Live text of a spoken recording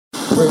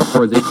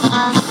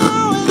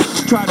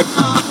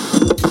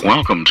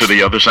Welcome to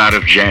the other side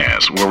of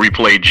jazz, where we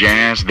play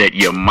jazz that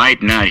you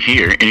might not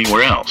hear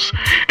anywhere else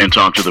and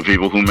talk to the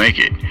people who make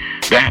it.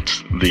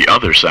 That's the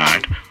other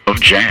side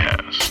of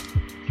jazz.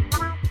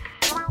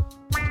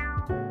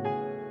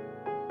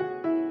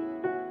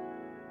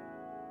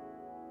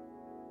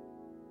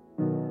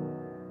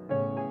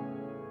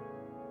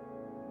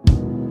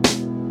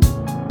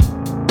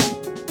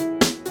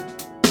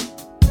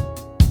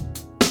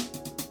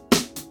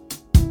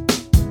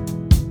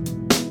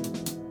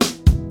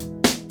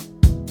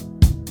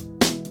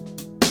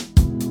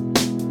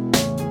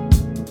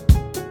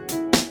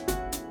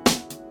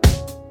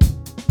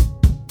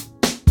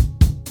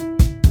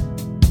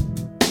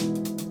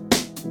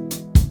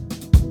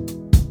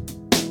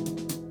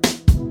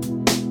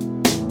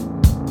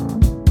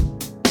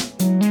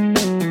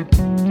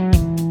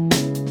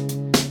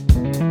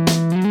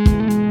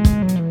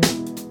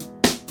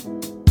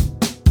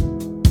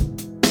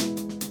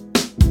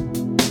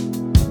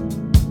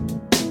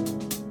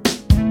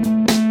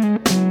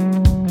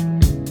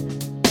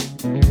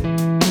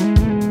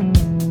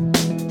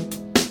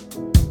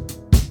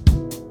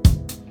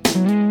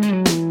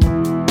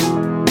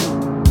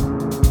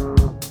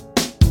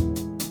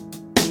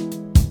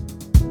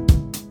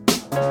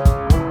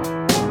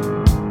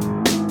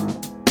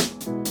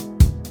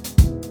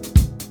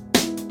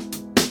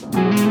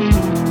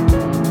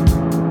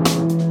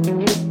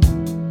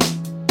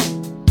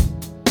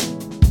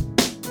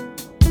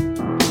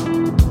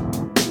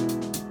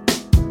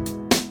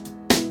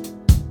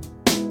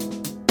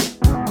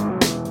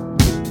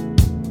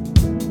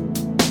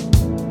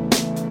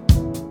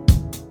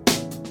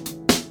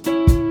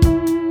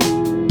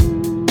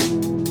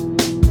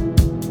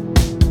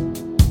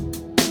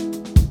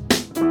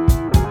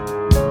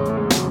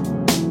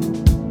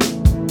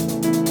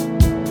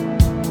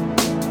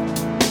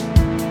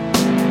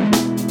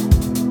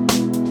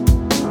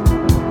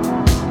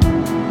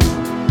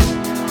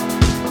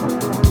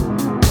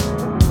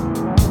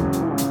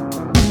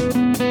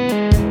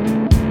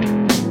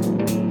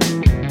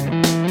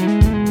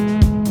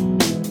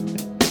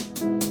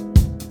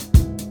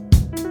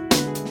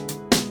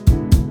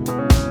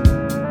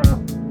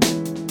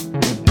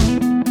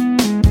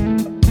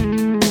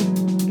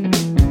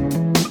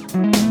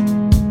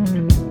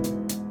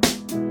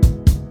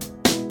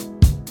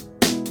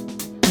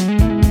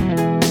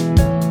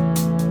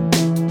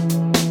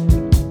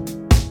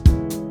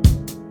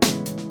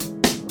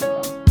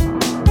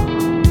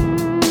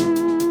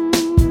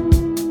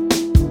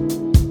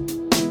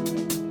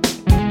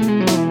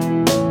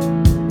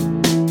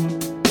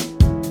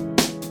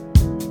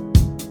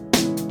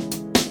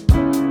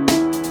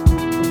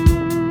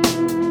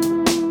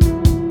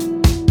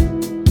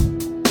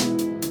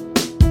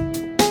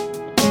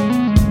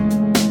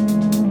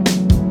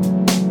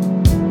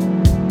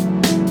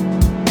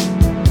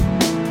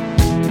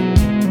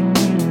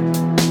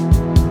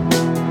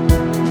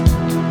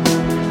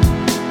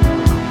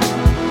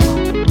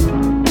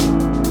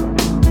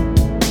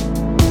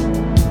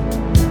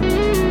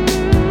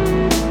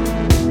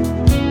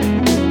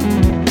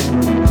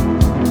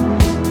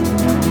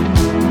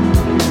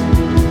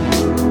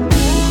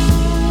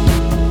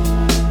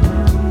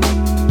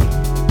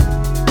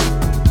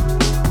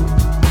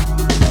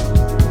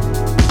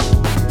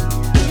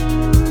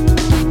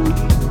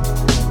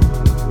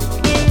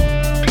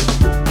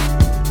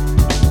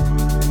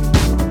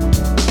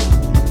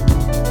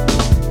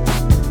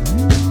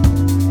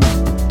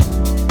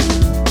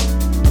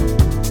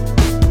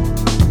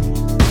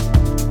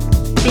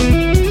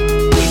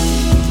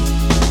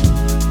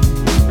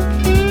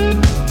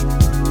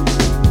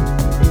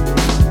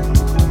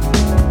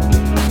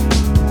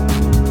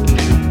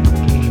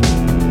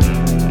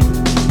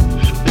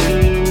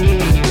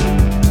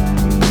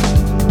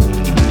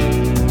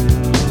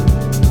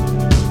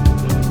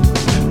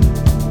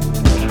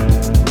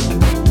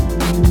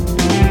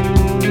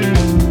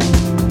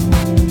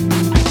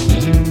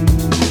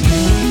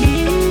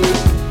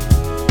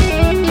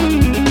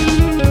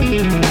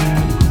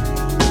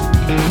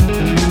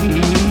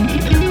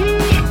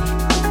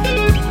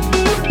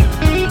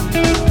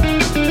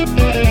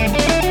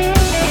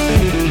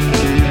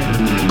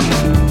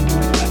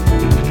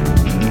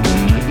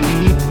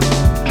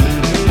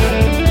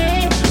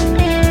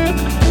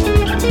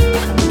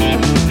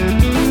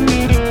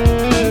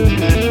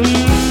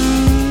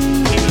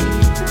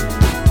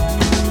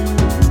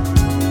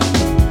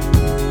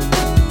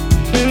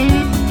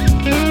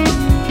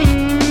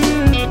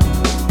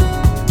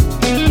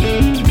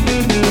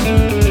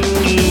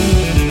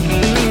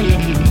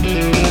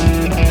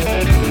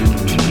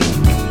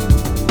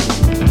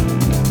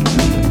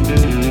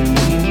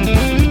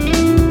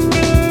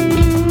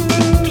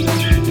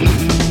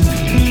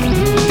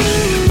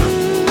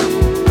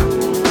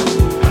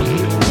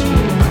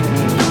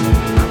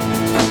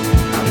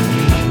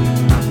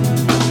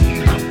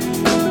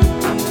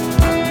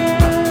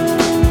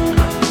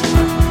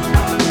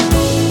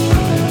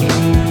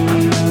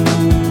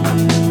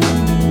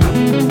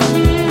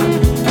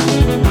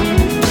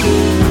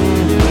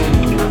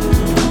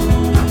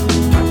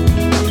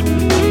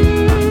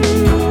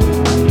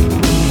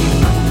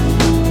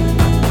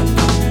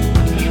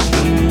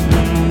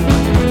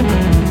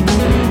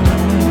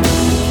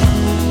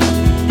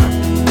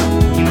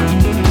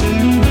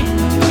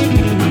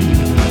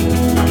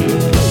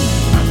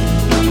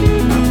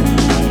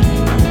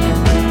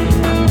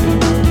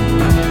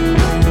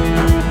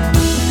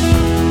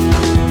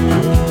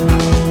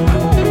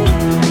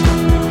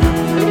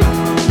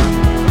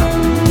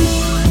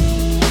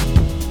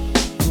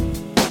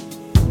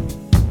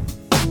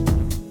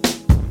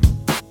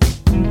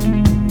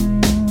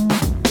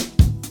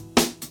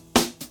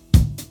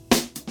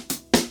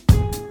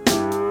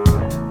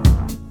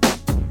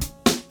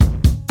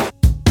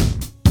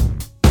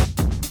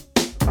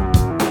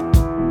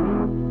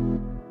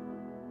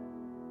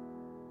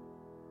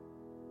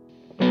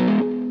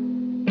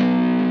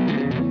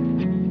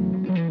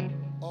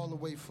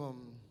 from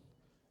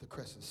the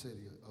Crescent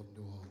City of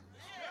New Orleans,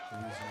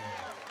 Louisiana.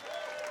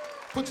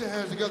 Put your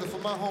hands together for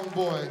my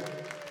homeboy,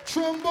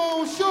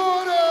 Trombone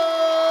Shorty!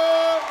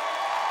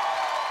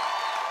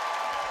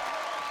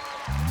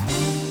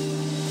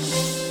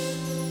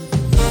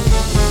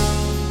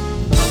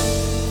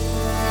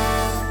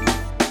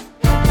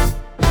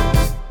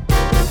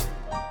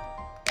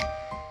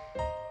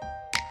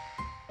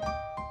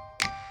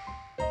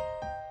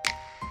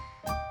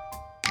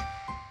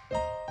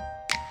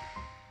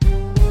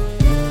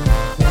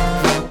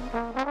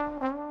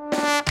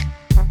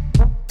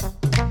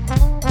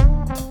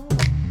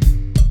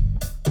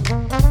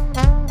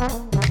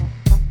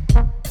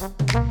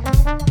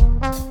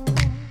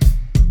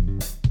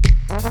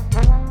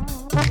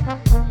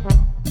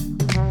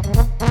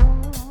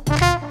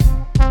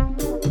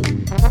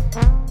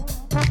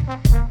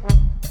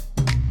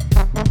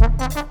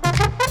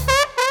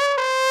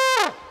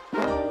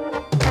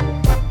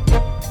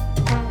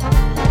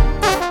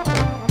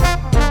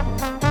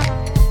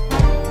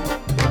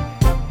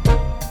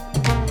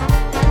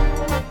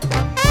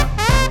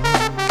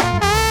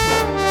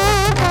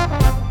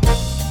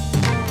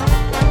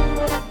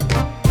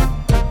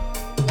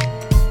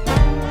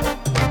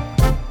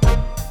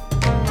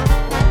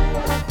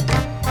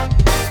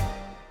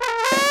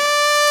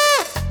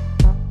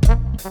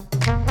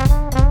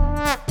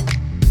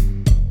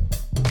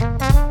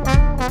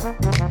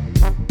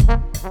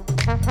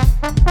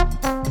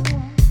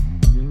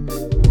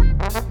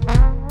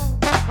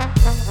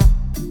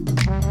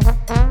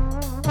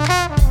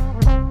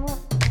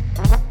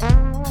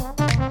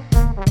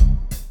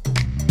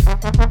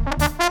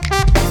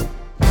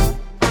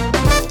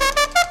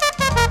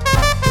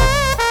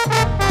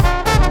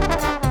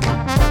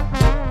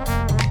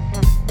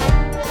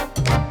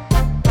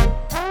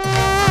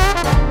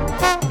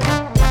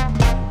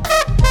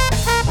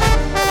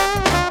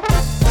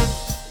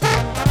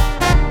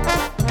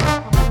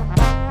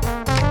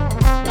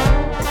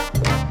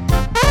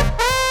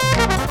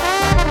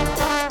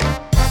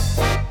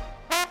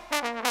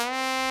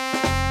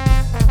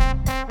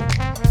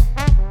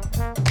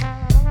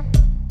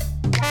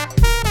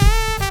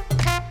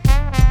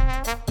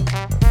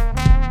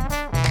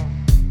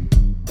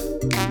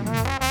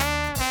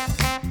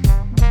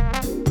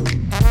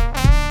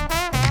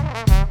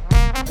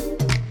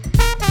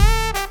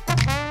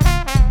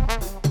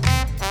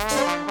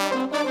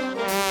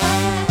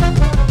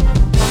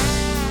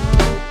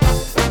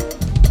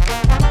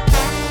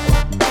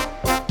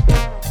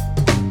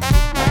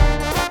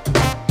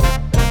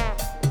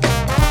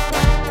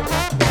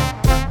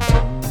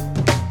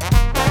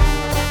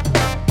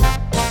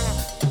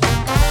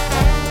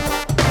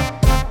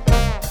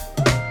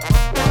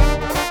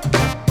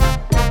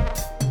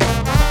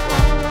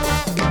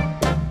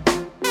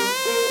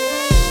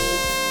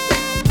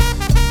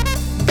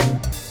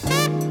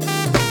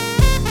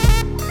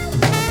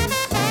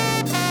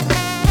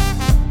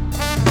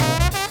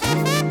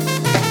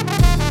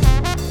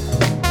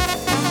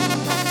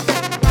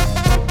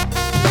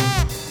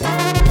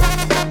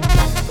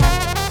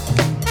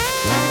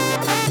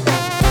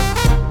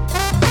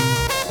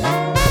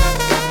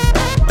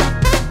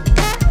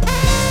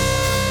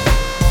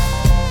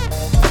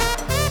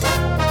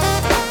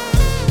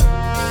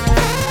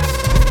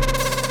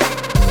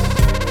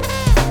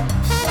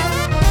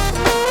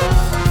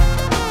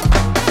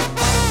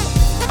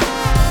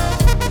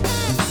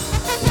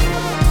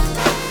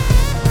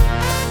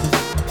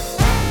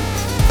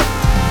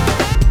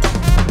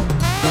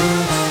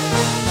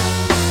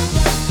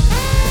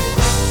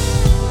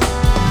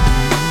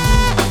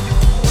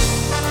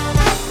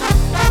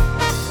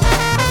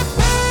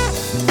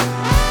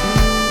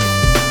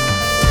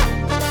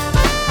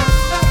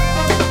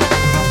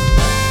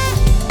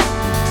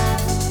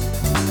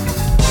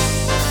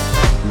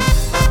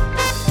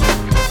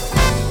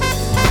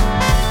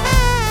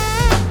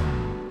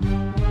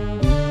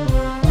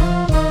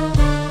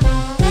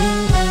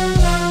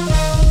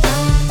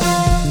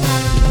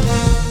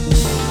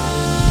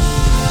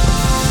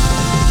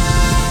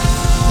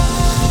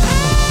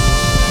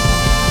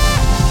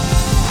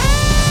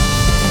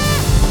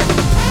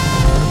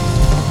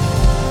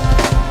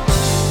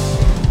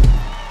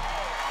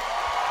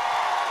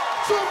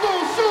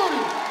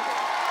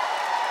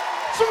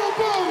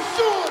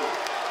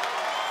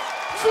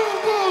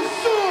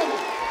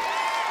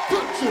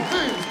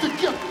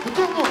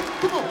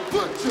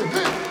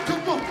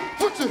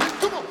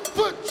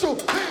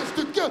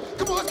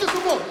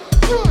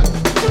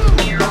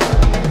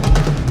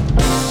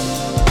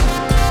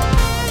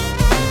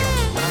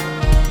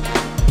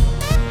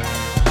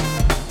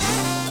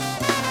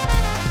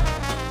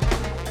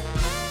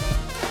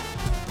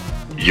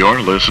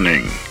 You're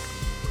listening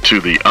to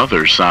The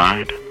Other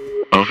Side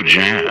of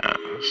Jazz.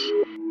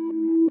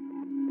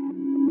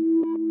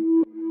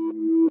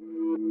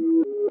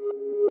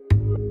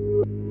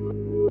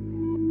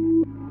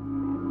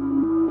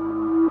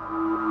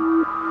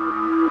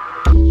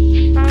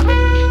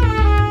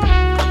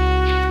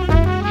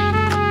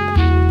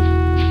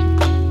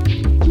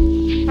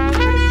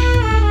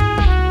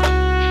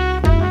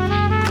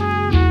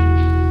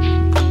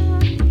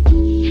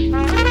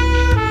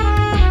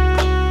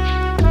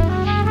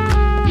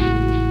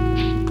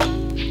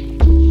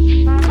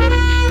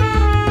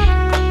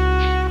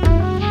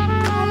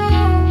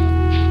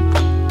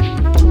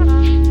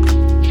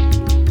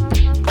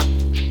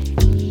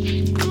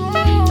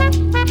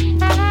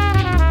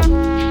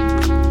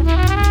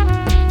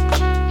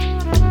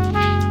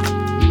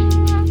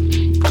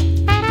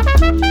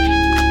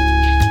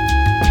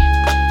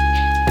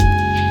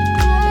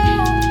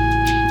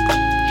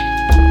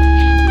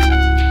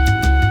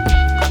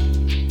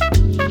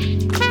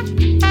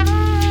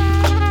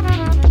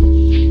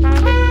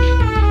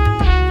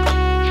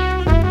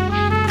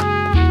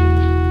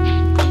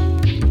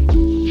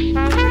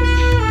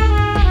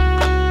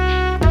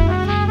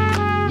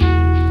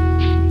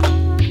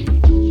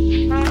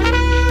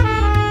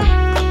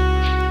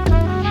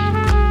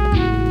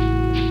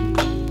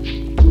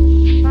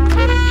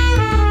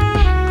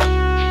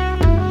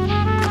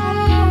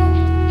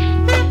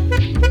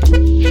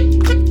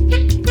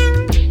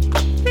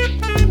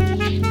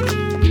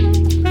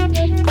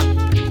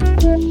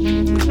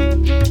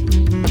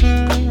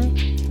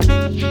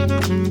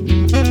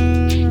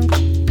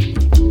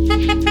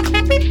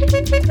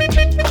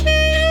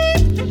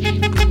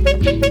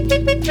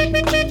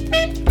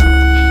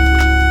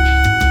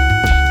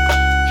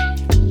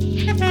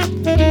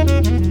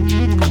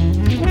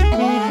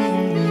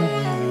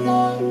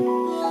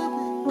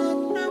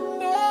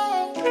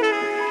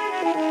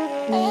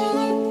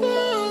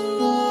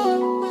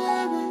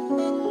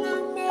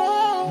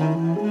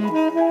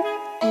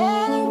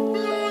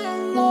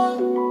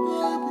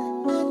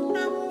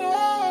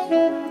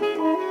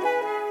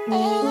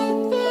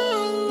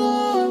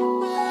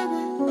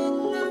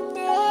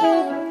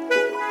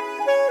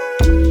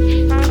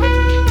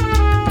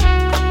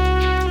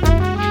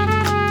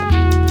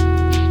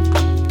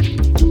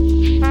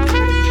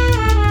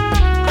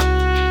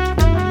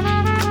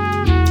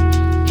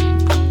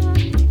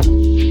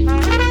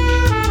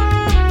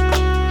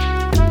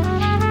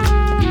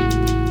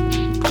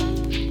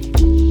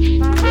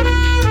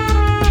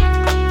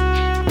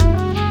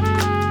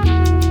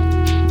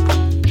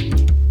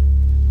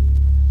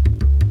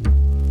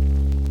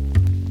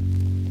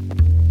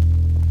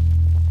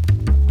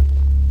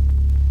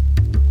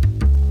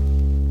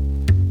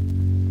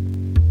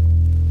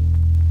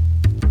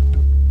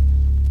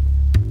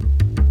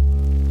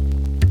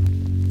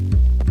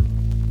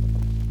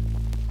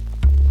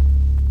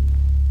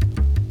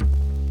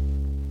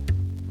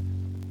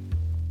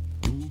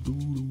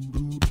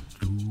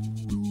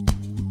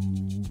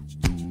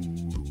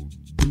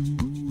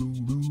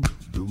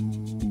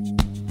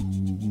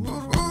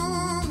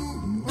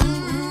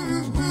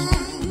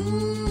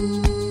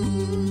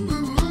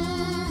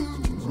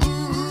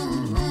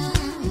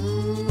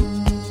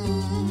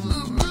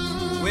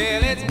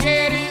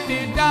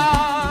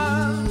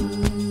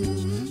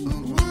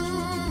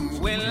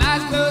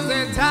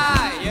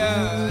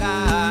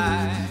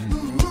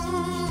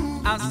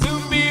 I'll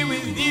soon be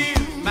with you,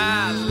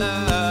 my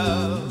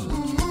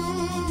love,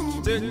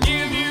 to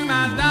give you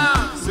my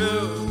dark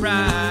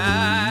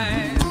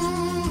surprise.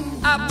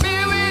 I'll be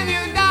with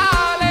you,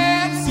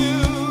 darling,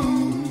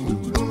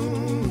 soon.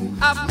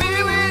 I'll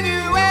be with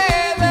you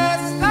where the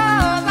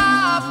stars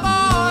are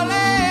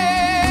falling.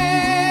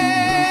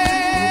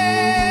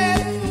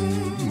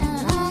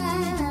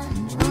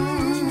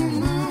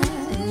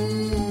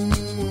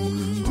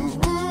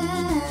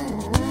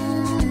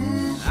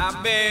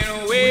 I've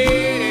been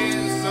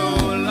waiting so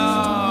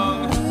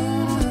long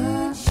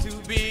to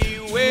be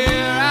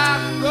where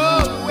I'm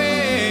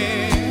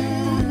going,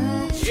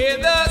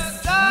 in the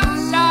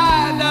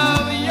sunshine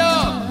of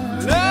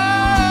your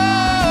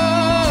love.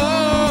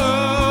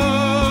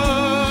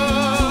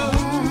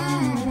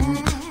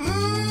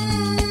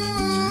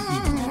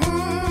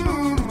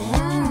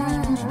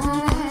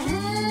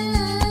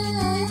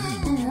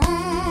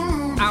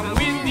 I'm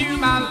with you,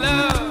 my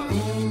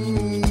love.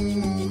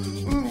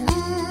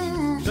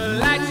 The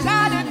light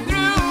shining through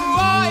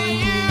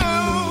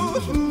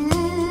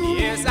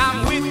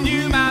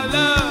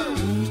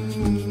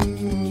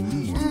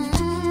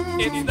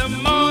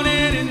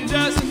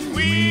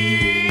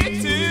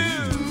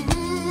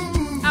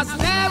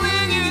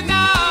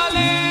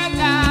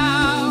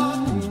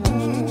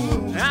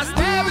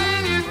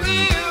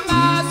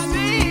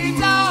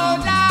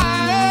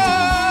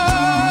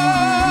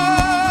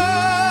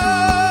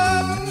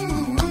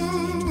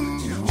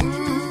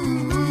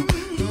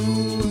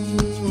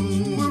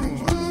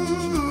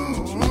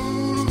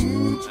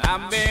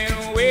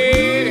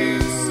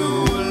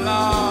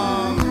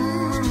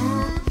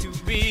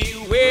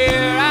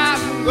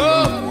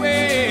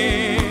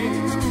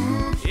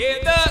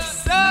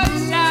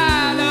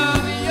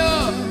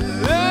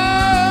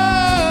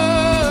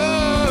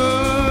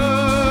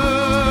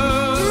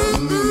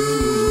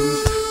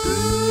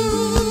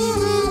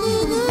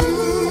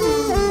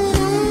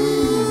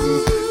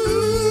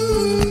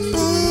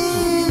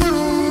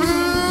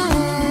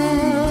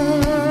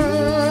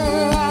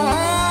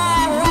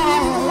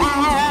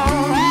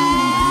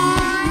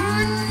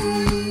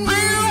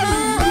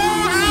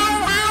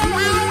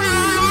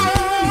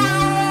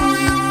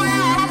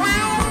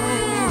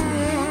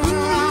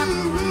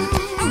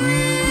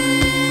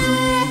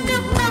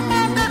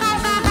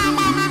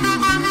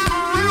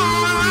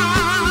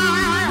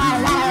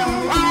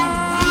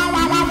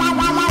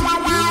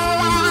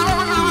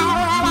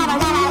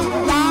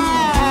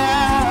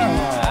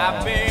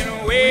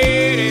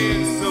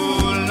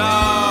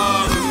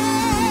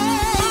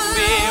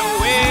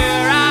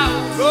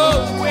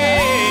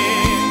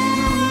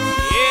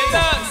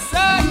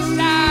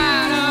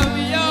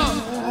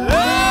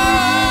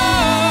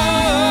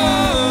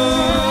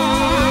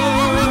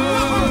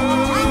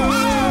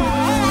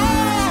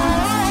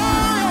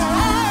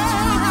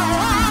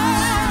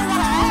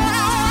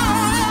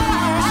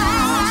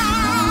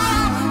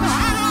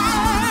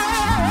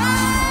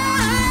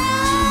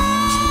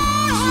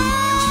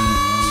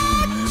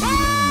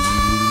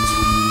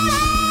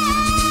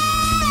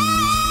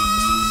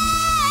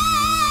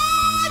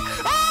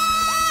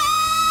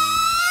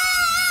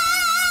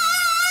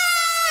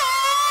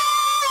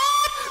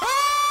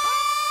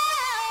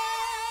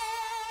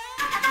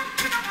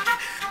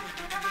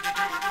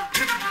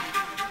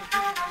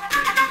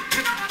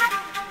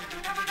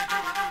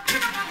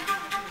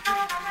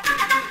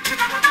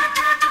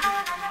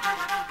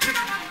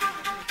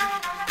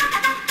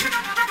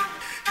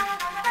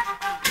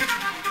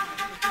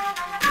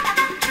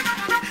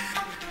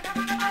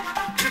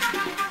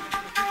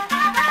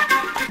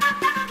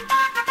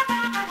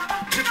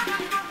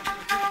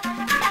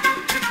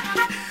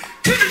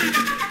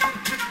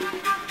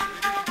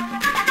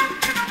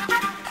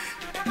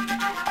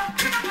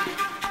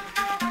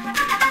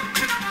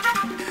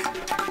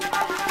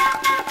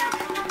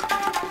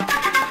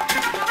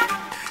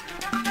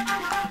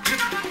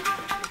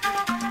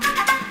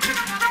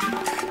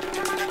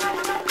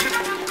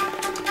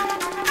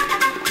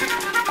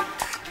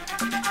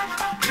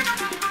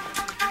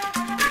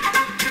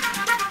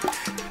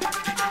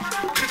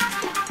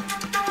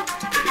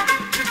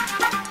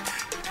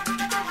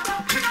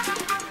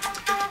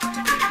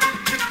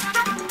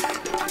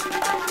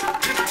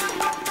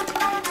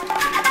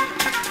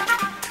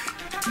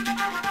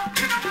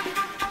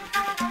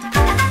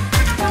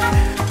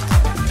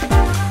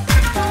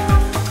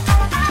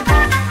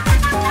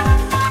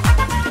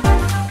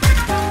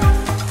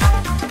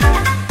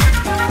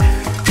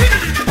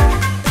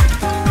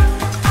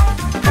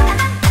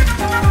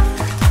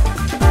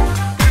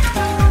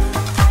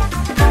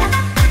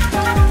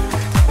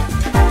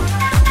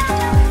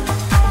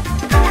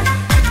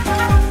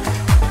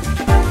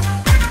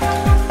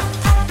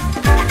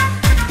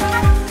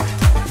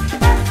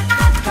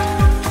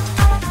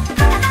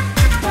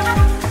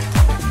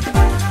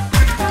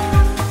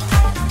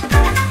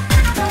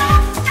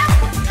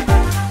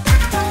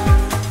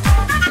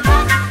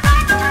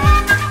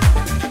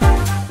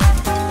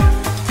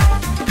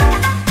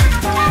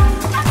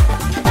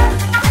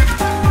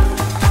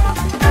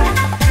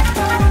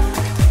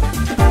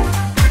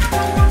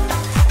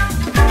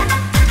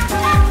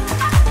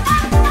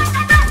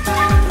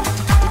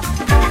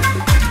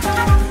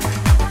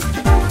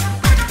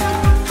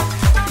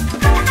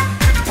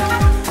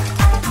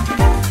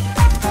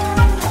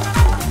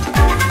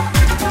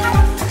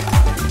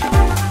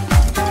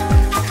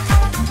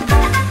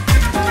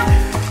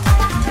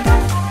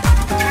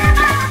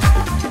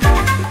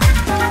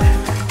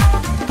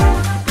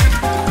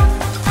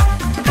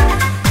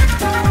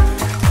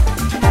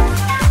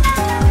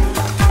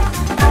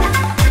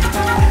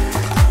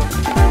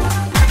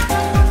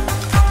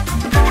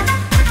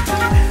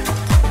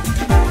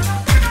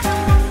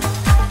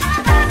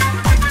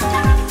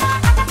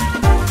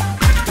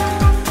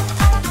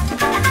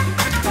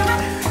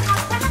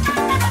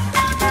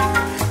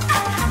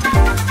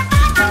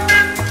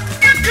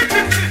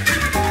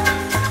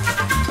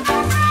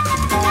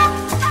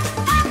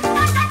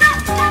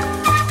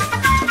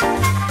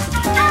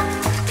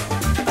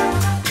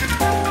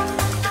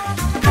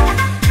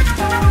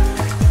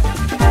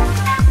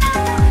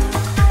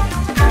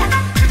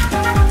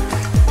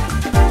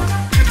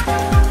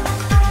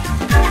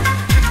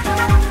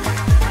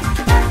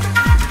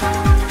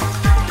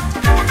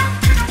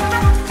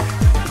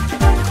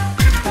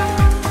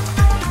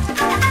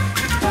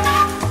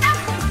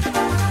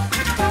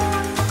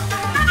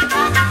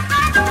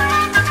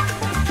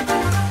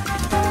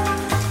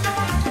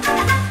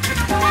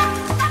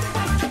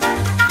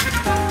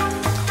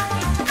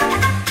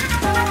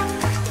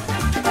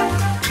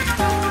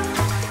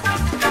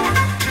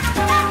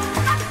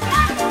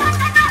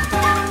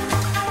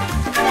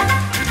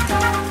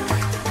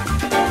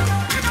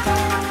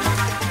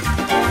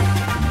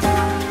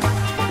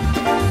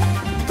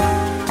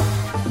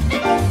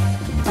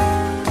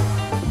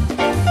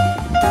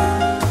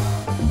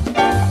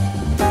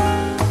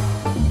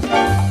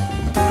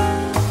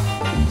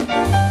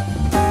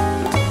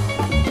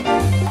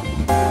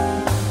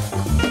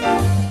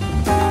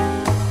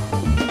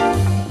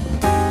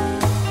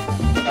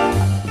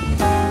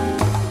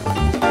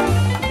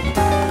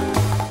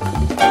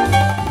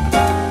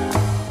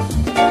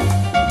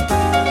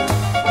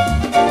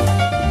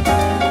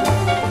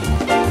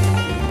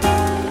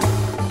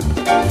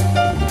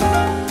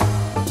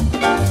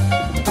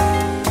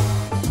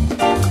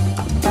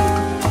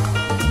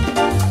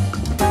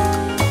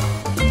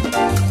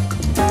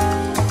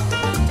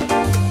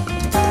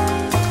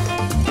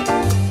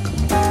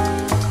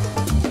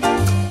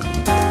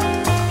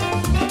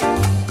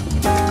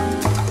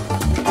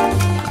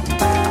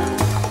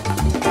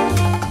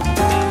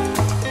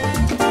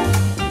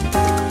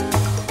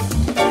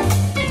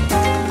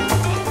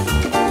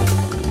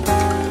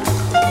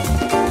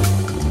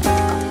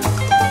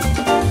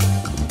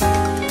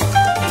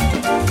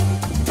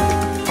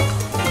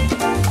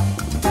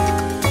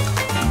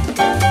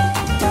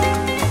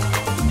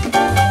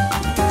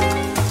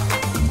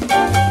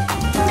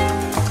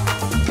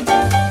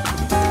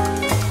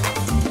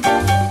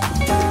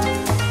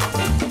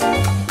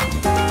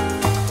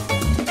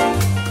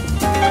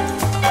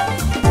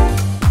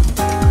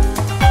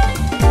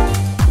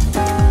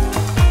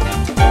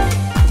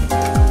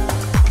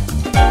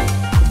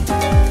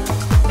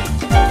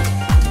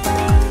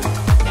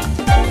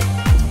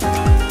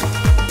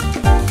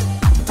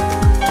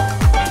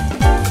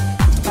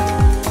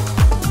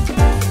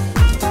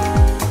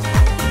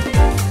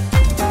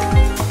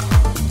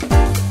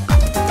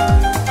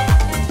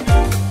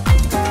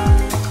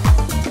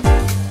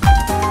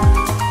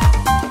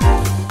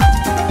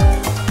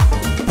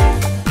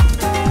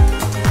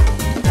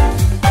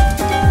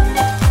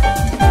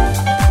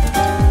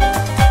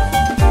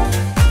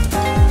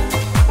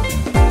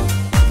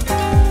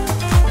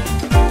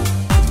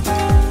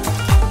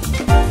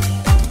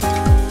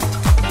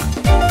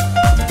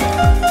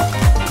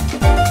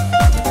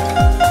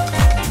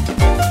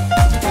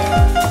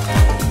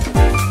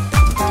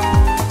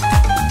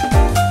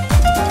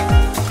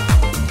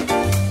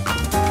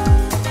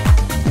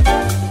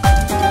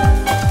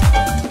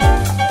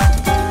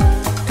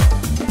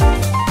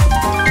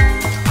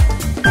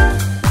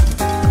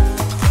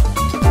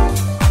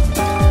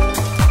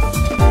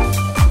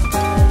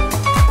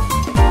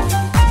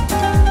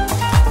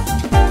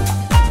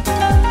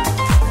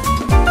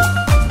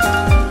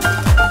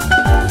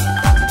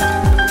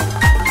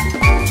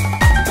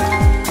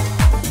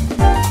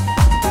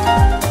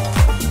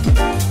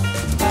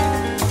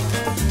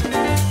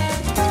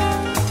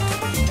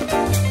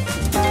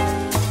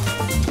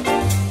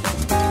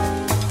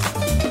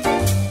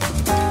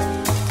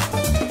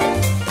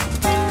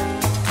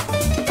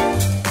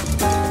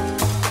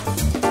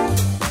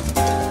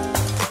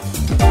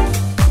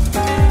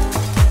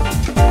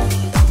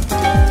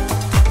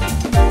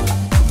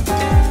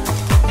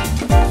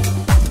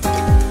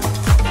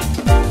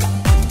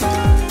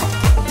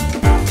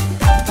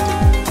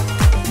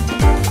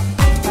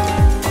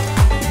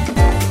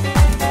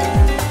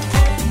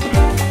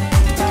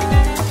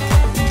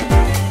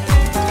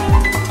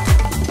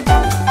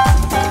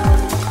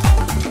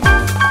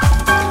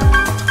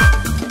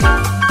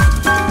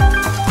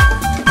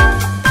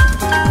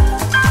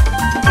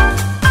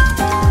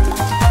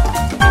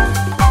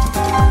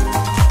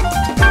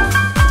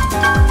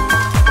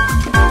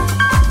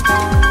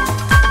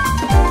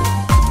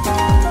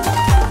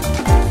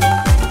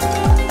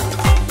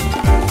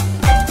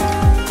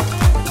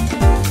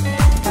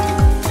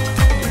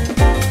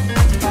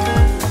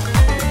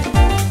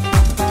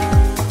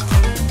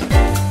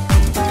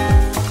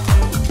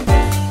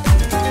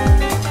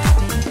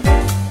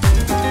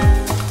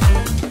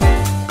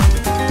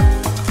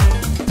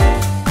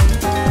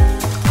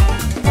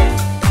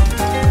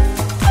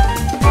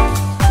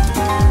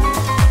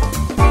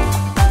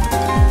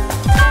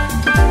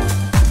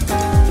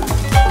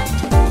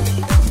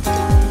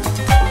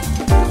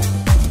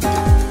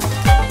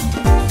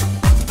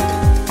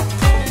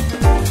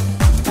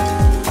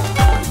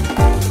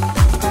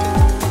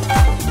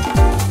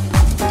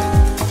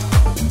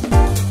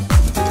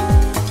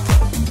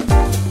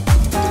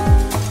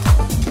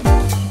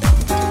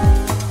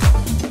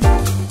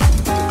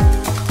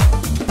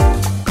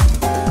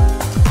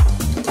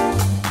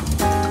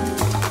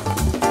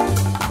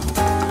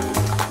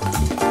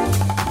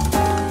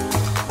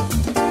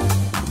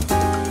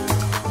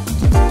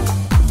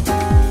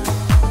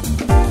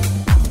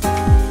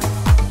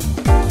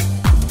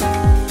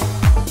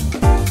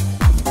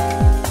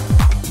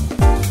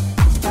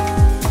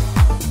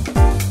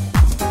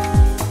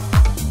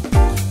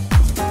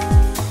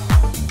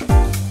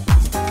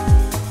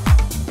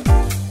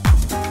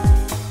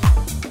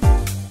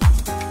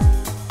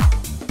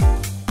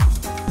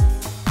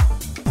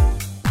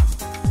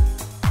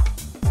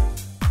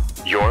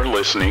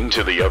listening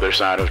to The Other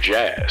Side of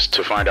Jazz.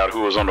 To find out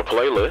who is on the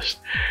playlist,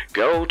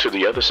 go to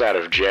the Other Side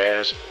of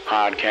Jazz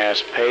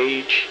podcast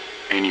page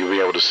and you'll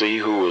be able to see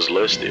who was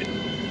listed.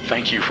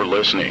 Thank you for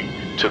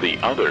listening to The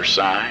Other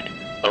Side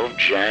of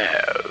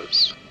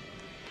Jazz.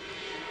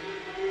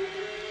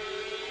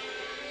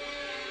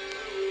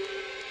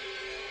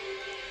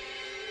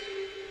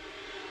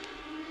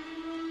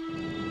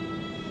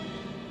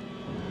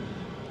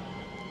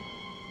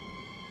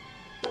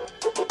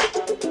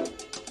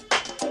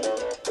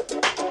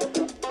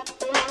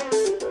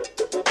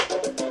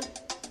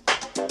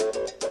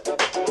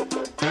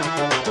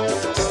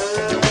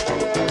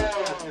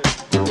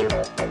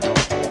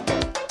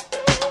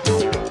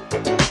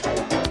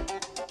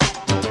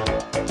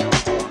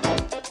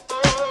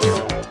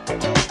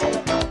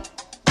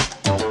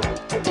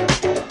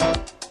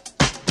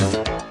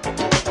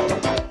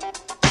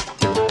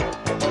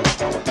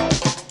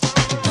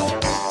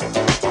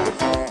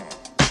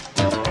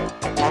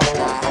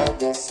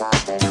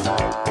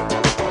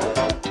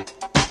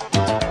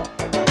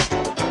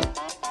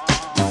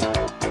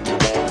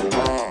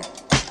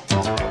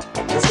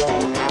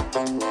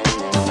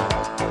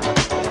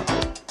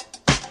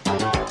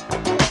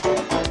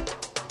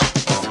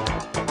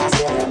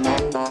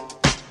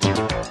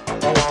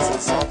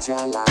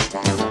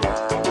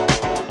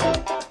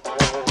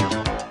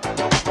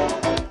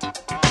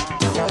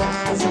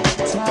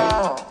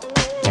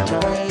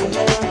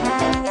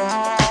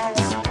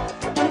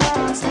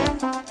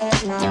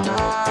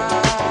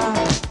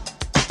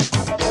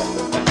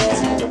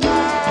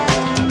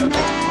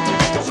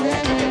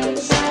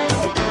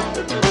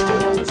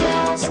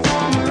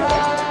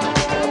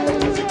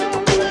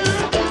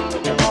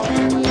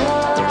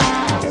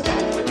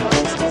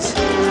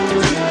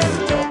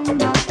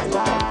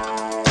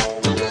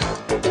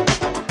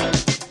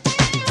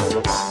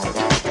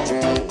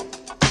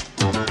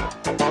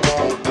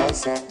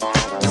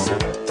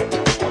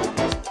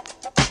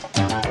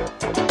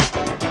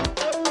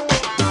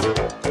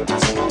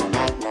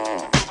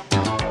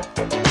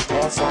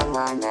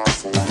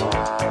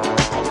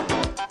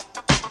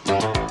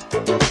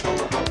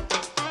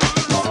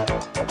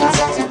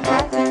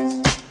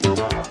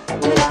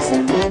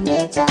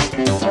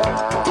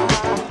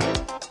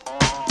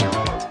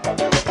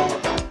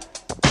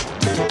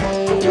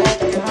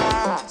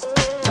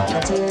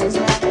 Tears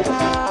that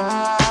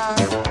come,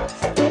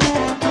 we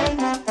can't bring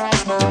that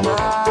price no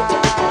more.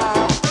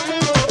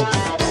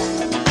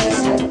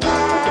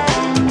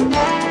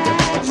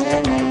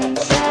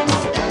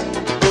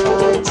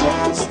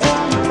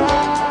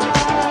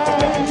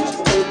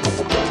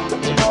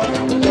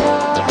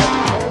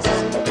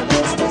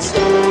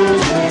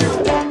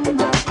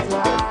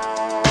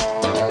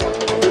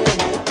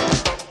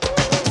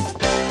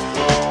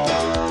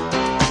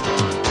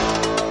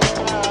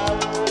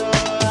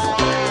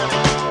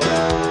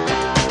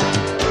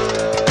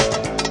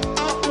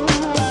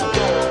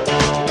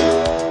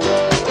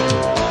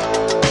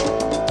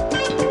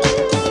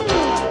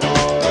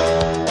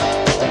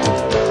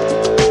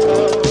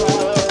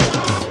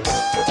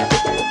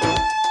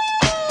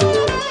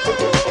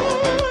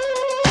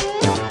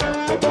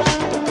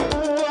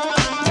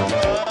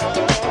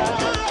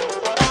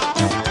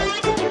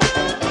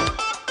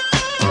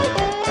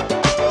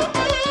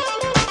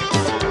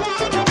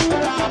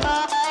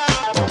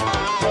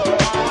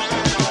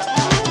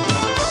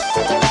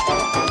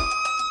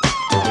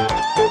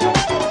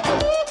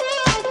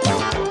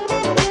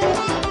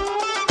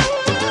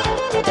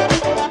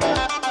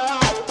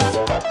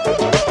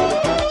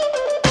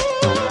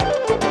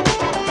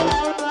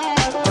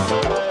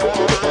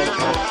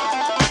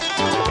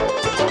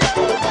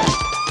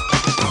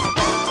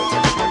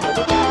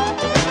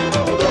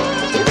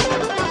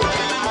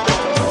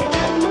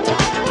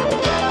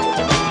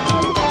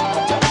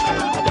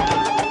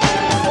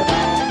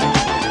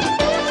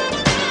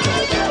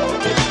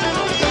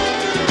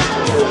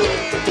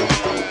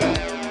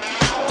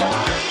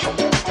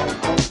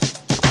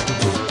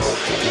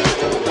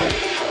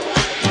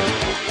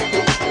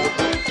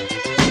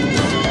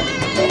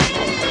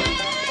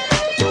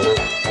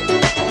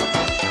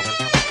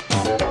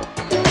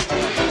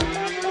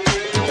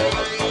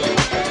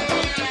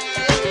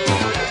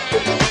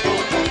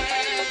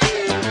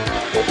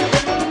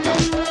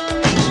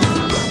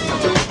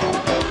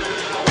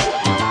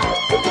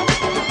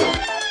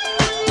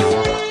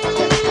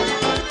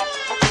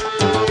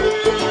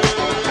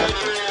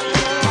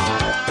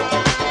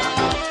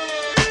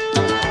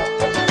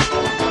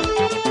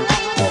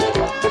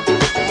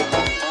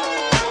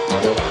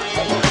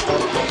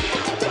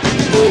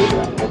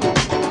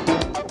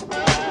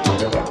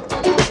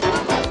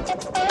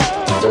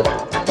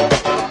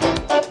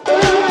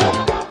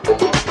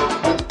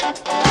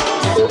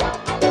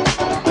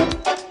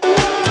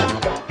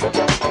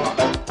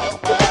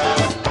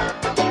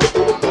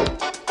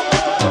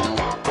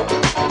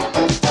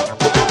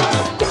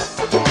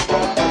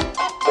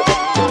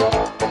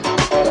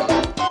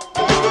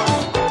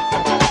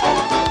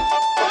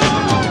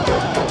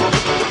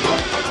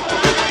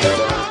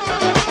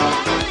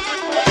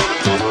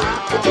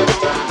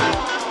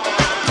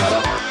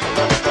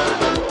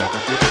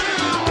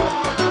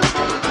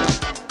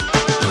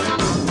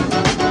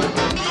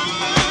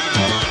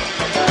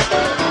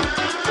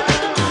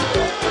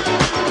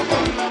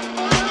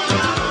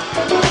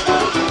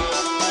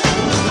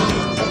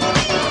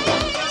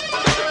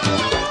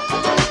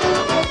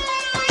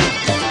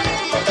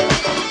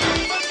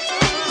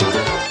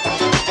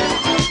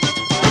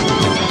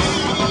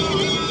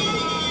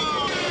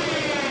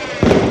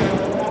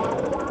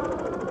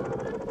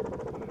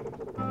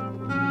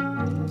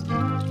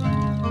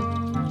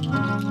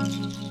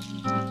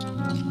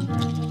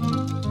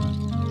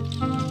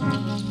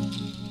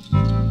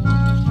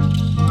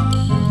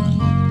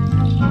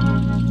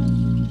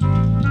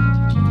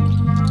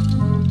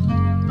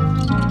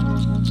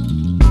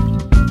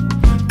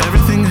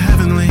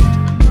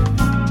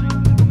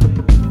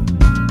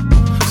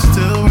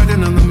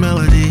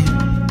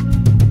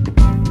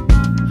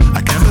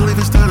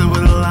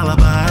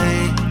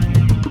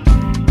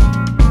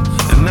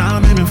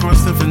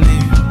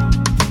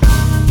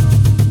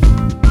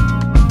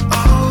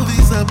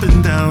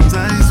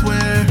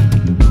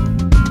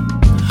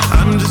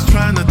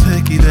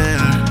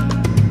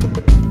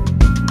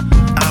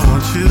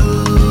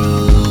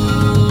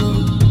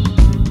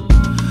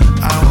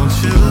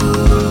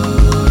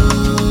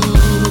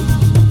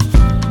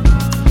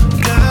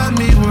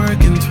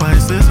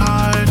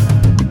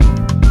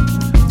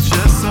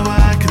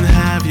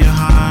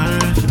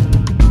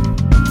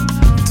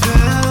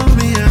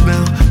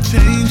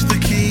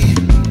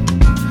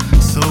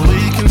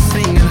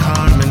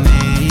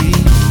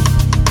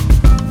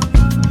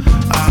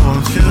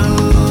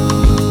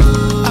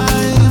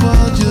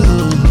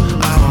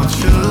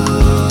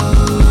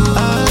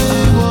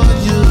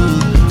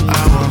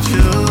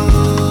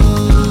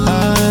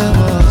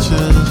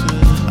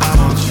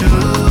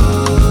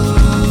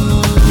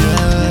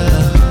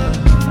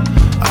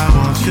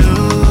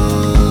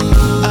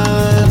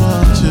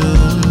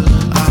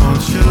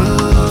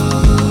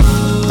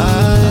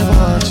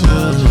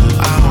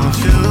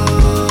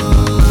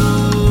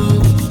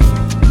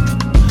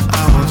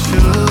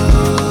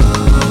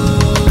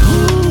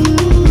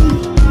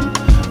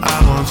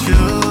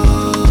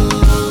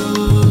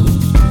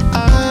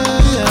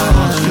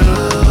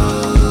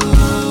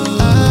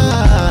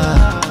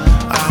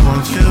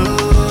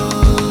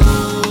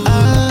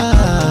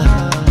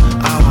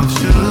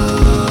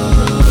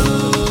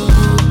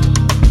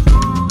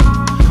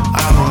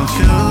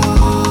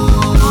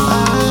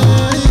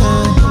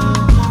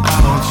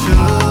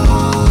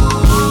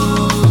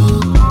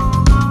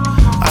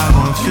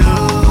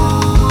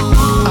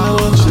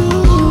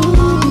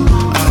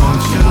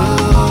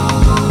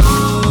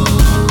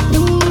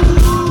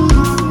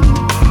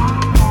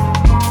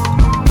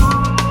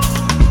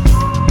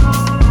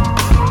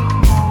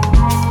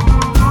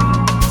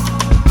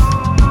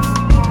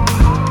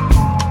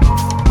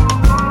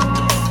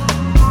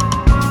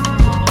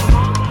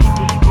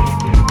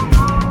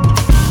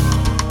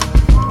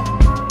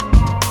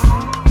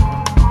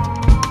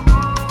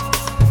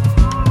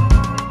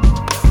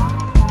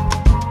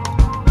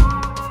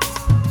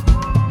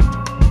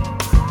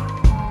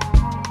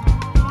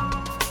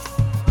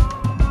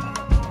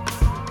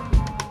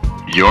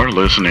 You're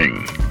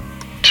listening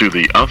to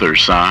the other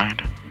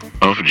side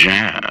of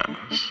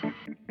jazz.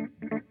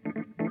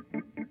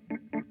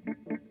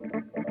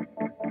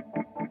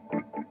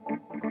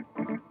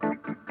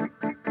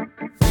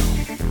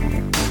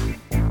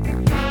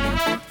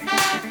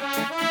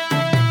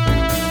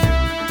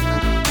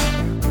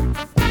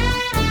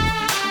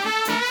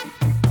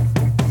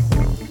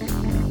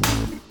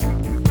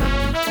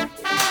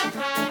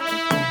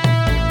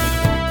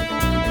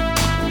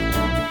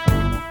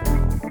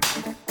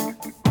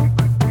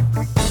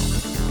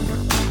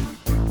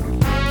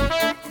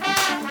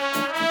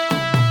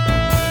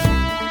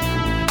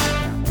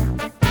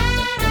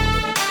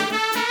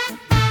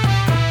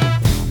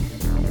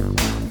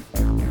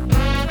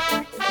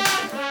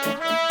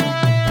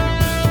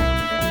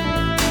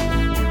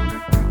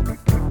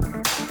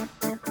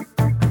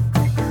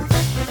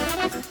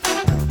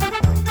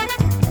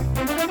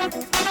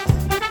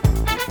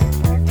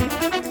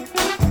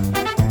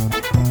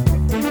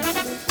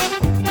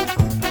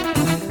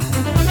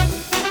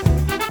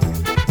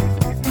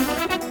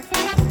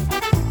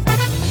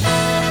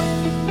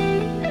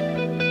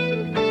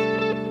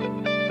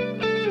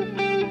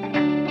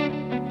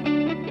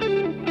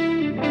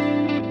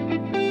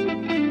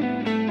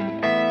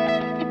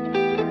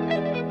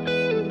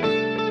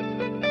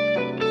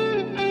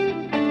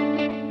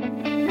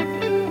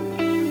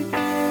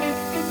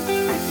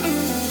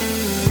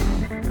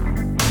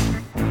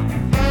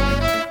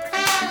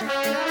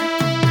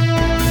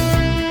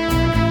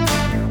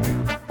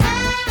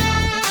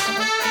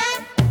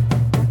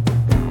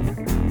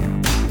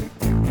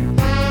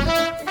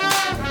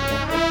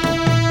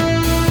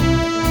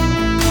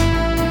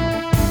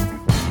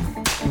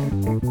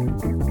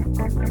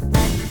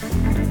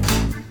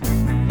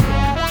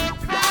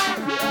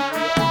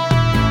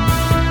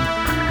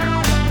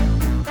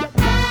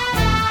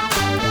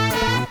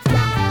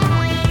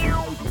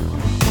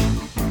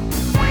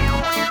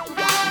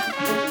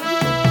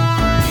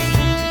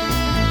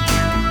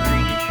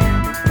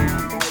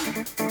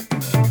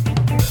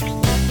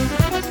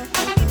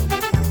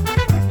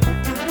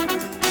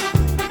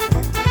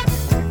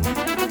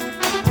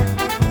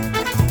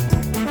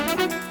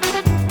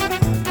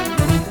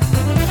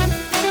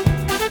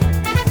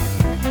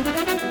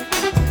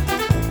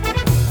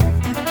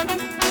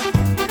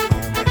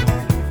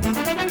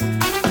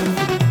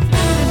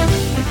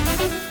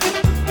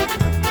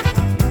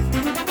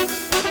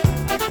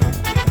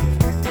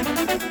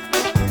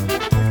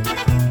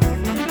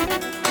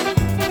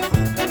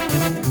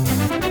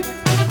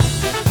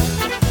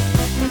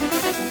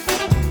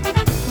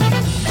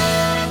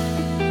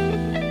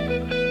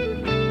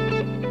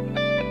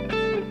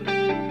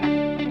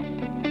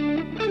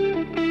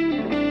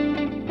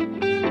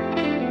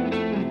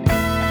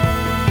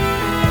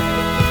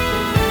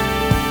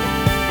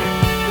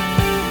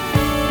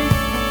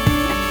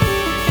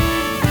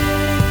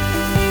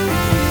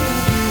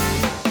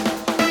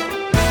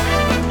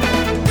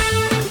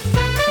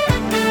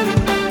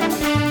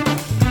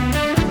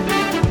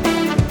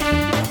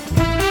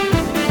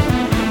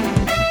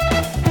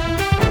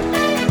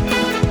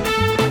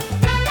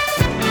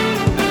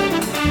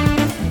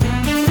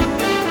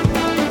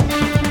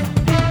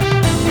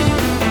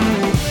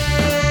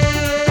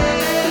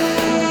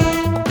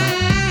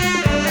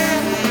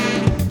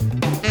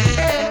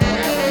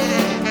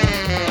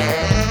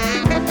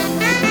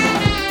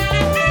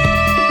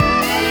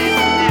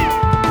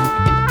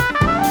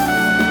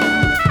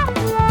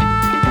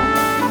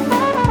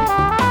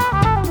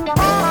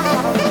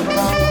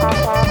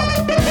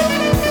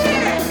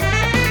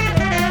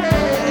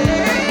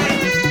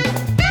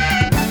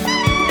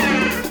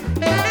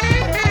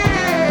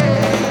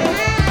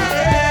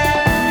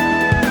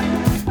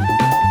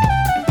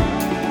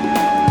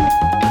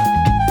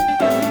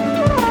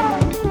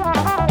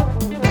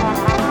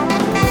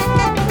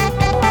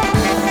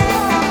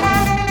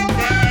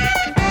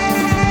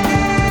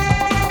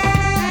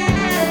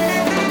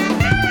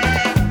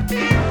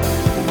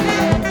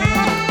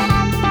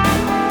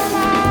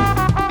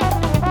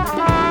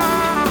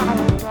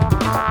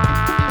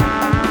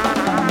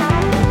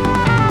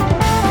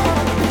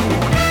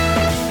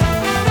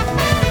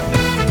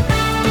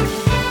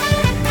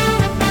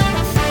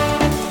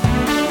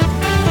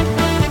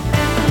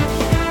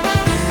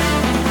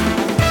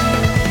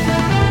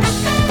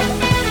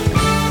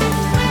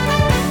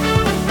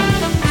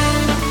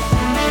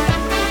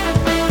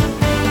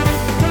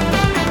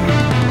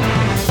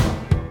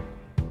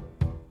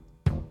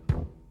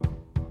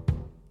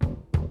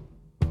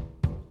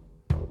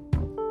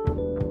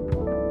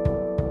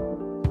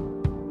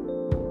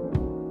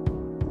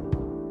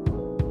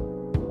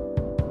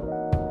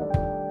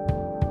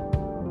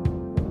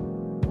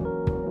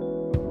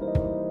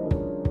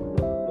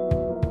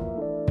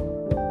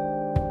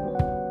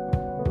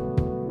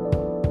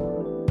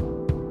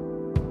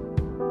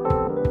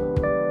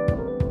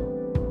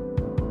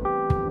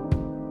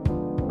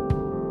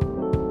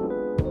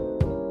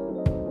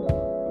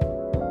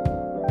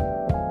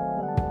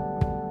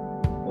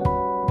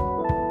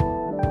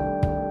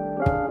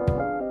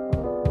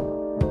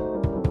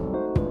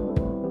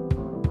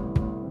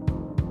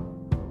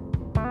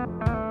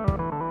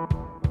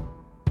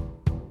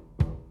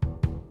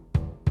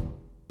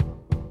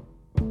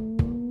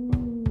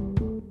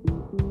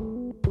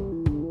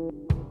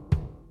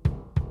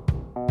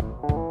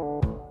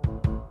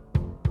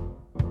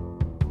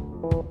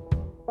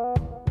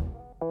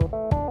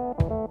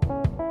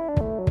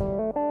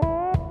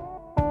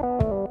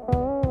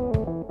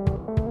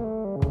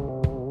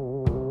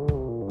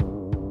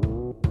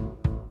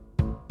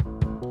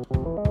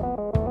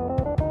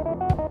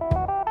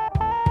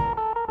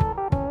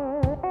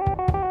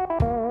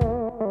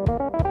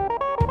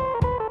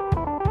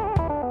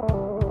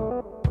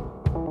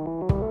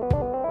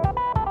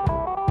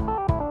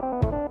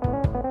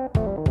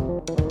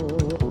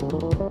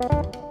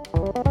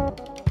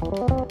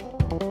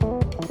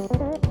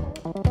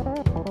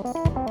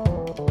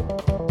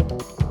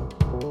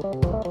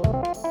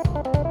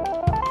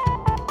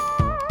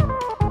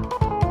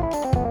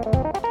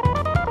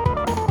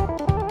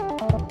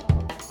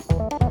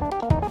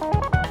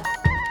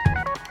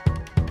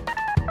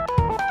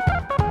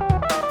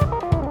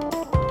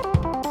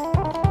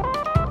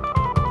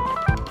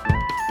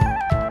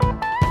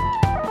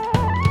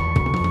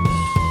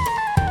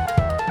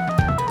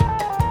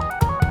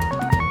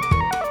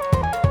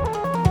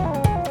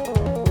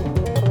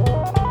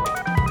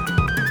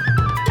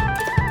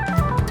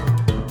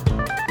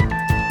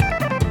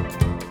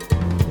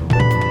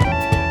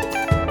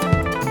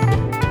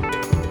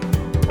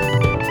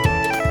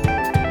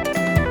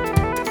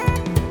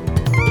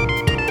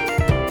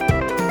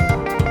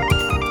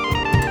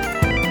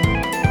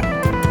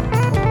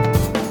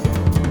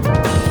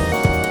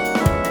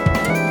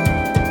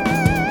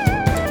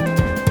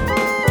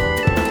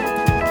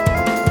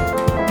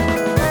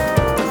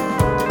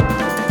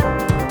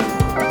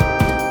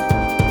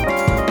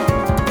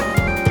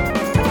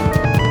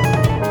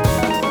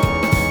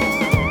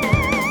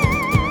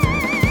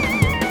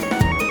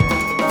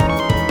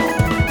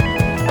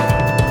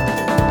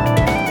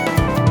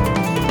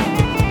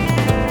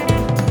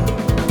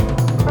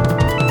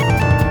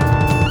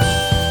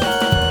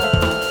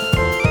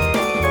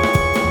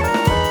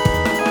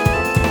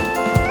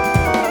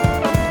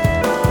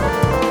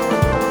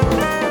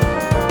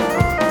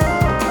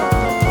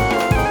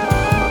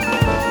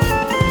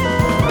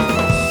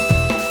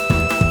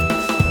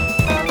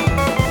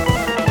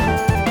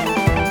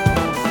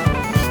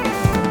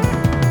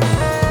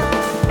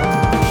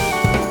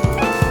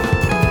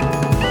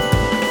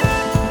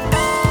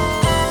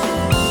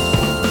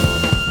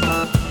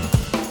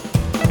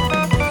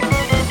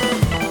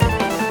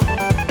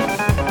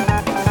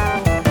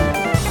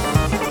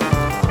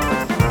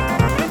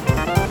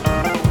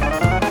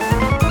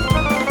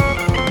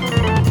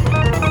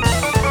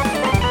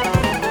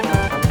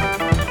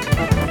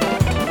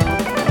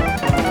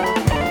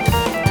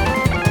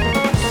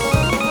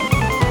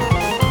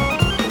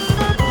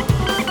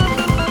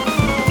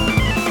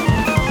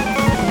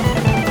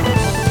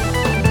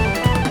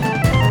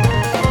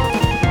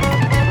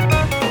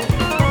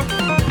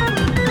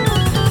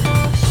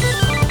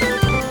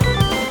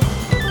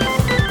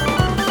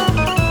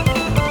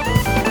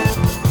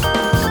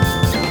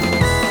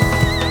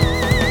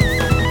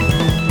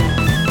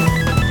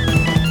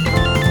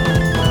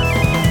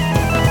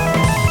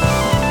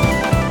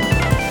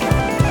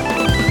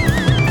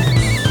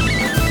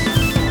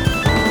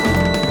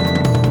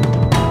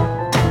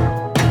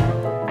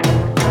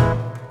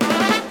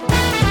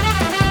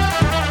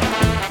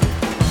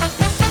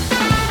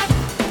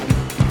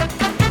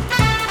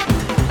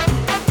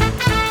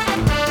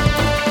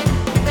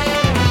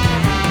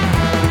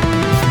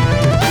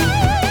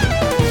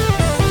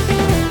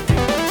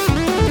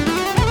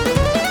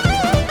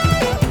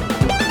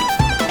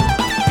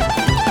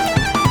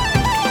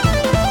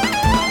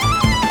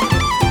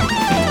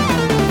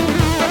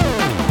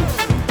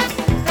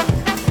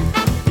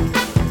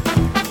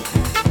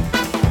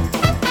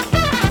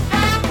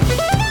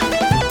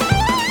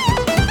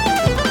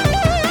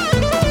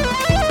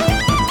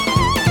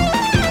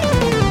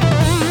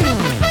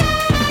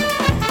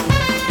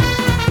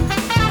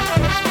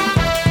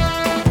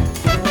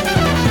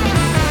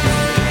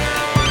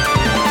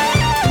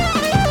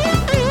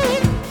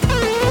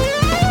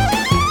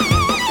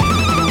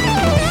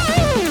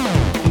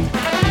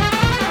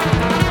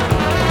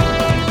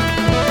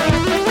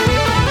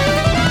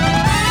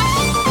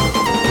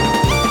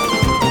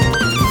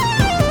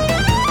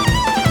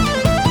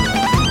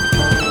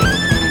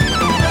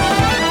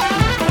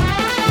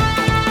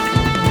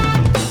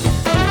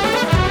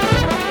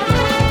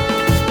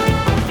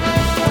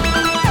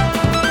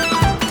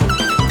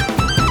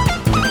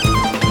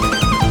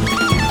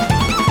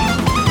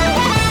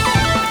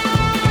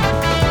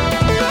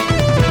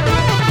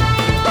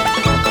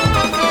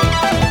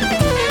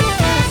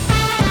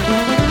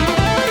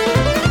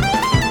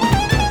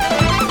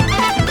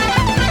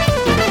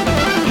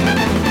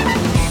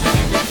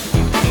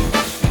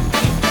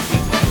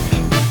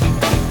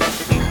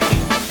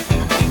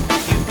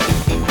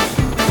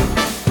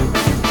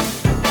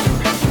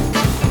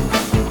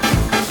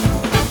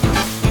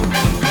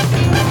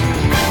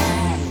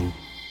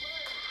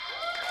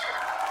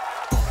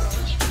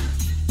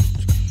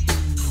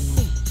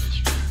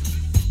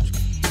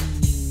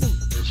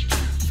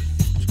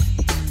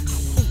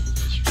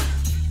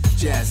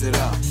 jazz it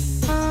up.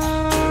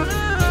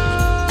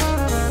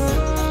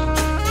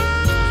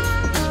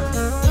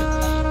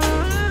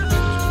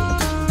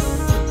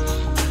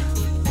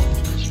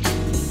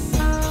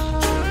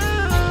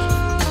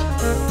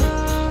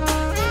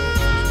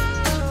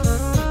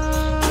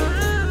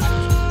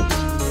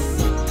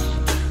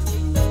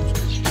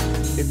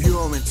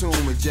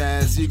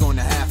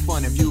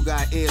 If you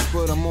got ears,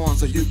 put them on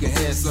so you can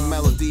hear some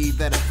melody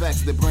that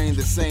affects the brain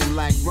the same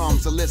like rum.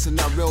 So listen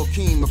up real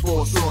keen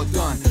before it's all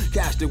done.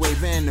 Catch the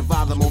wave and the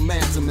vibe, the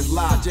momentum is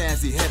live.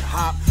 Jazzy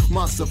hip-hop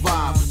must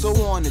survive. So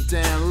on it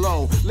down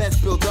low, let's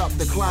build up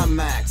the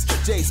climax.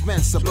 Jay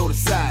Spencer, blow the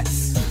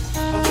sax.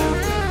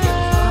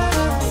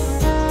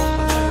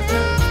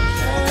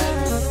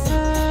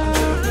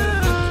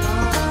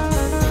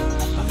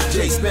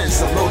 Jay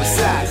Spencer, blow the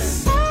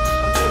sax.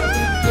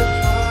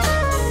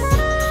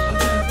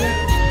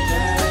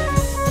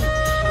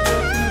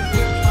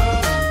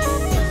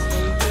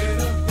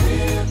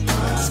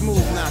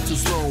 Smooth, not too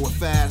slow or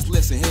fast,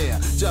 listen here.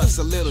 Just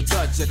a little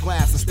touch of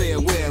class and stay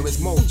aware. It's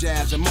more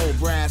jazz and more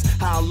brass.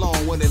 How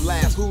long will it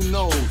last? Who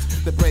knows?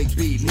 The break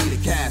beat need a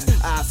cast.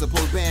 I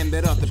suppose band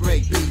it up, the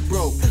break beat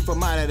broke.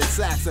 From out of the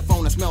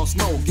saxophone, I smell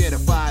smoke. Get a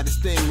fire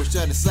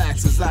distinguisher, the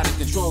sax is out of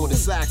control. The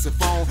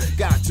saxophone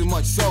got too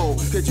much soul.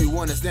 Could you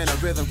understand a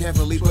rhythm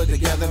carefully put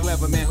together?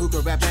 Clever man who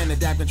could rap and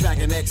adapt and track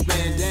and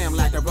expand. Damn,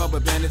 like a rubber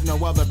band, there's no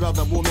other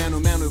brother, woman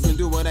who can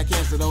do what I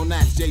can. So don't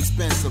ask Jay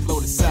Spencer, blow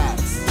the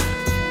sax.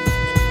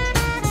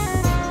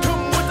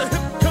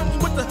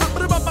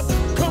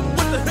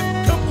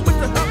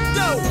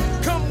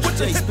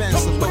 Jay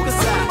Spencer, blow the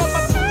sax.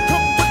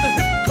 Come with the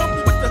hip, come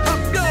with the hop,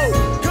 yo.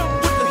 Come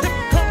with the hip,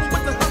 come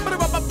with the hop,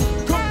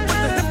 come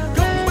with the hip,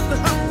 come with the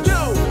hop, yo.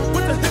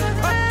 With the hip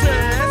hop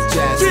jazz,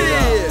 Jazz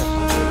it up.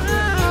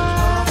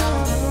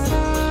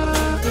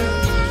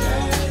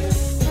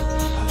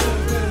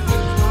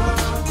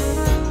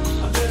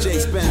 Jay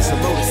Spencer,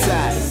 blow the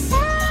sax.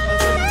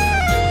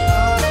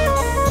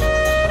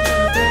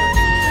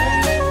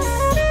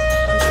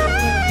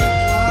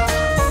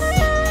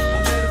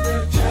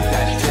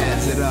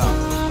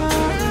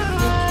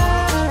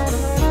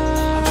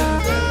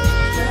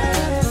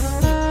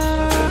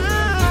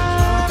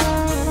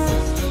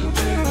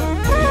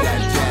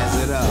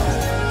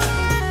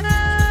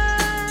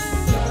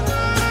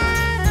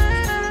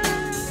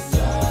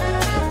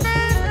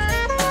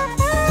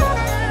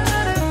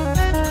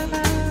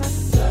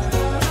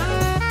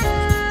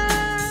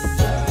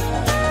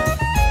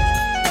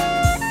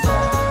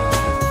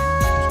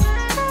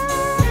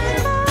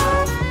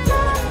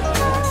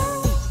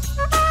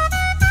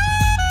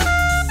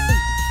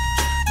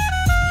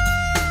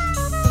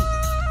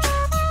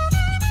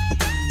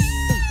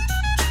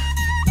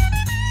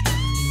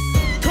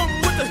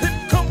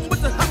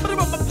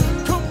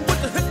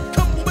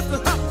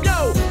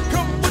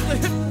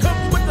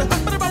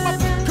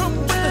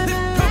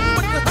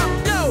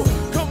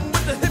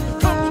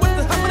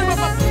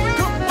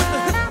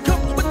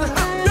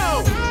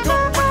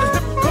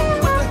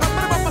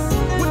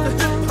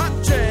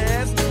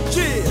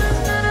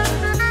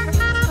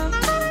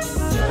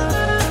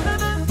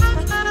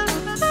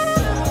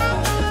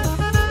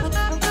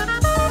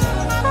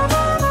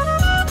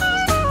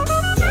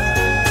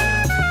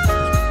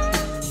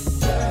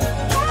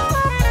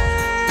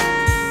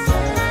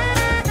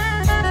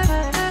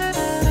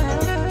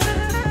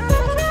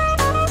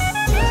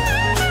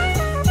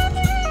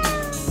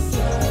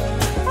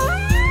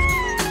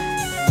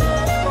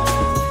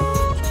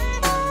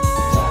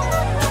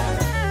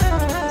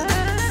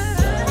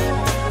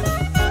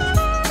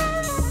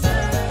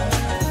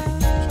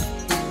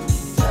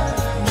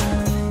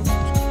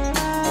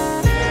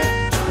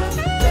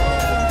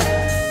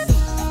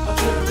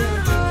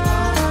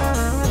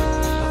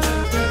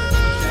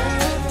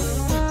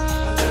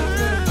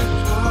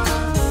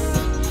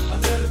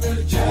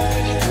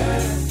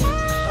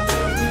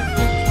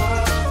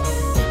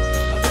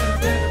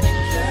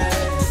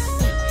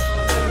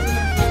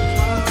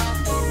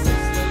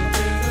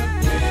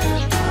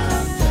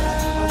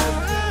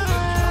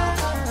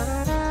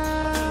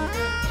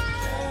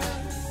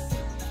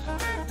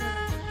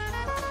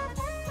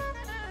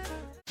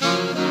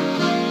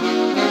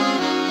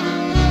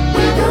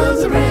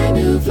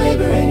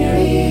 Flavor in your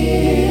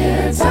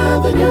ear,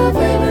 time for new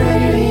flavor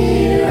in your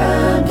ear.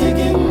 I'm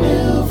kicking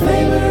new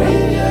flavor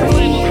in your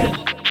ear.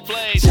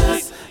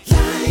 Just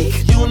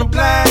like you in the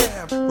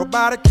blab,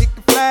 robotic kick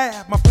the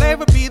flab. My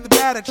flavor be the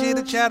batter,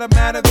 chitter chatter,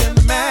 madder than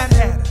the Mad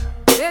Hatter.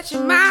 Bet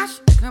your mash,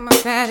 come on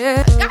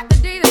fatter. Got the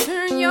day to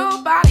turn your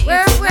body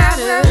into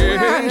fatter.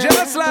 Yeah,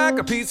 just like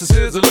a piece of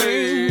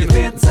sizzling.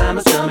 fit inside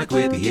my stomach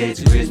with the edge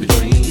and ridge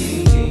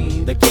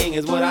between. The king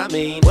is what I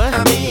mean. What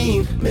I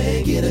mean,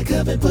 man, get a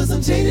cup and put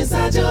some change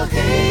inside your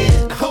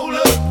hand. Hold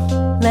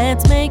up,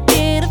 let's make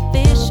it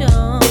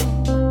official.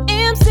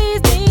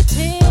 MCs need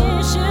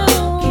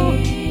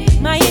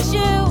tissue. My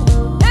issue,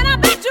 and I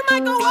bet you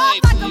might go off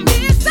like a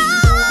missile.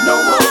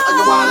 no more of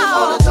your wildin'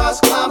 on the toss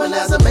climbing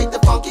as I make the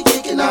funky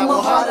kickin'. I'm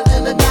more harder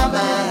than a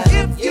diamond.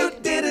 If you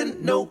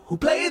didn't know who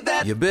played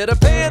that, you better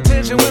pay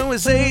attention when we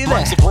say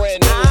that.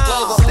 Brand new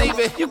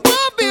flavor, Stevie. You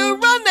won't be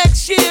around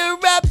next year.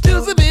 Rap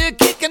to the beer,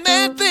 kicking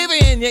that flavor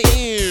in your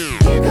ear.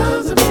 Here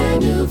comes a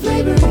brand new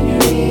flavor in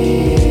your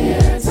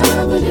ear.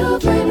 Time for new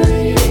flavor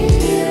in your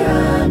ear.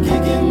 I'm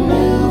kicking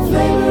new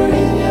flavor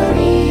in your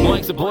ear.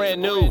 Mike's a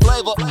brand new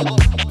flavor.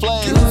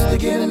 Used to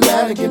getting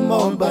mad and get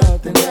more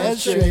about than that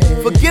shit.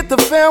 Forget the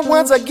there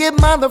once I get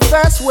mine the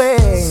fast way.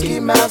 Ski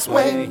mask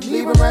way,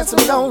 leaving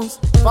ransom loans.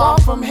 Far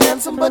from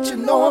handsome, but you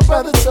know I'm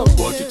brother, so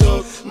what you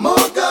talk?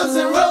 More guns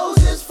and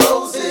roses,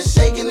 roses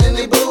shaking in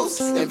their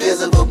boots.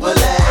 Invisible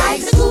bullets.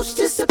 Ice goose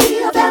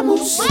disappear, that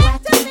moose.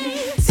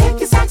 Take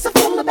your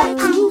saxophone back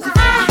to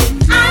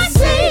I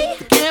see.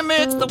 The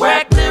gimmicks, the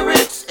whack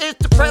lyrics, it's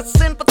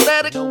depressing,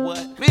 pathetic.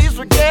 Please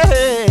forget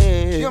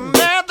it. You're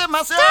mad that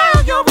my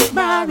style you're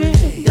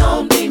admiring.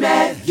 Don't be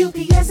mad,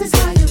 UPS is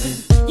hiring.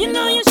 You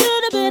know you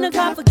should have been a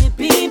cop for Get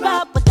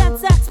Bebop, but that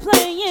sax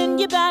playing,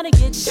 you better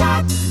get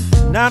shot.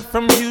 Not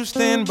from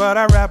Houston, but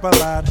I rap a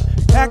lot.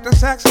 Pack the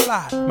sax a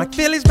lot. My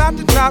Philly's about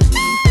to drop.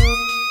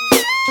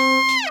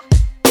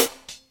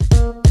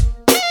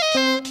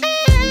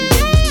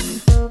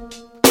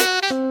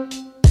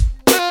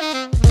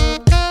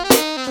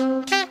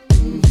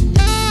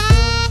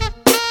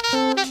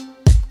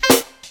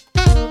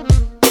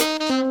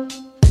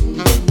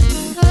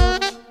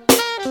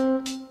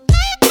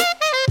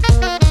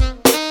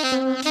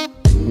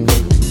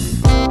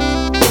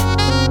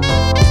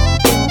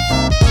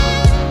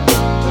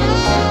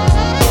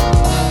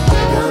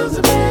 Comes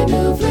a brand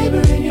new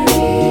flavor in your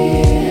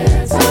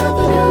ear.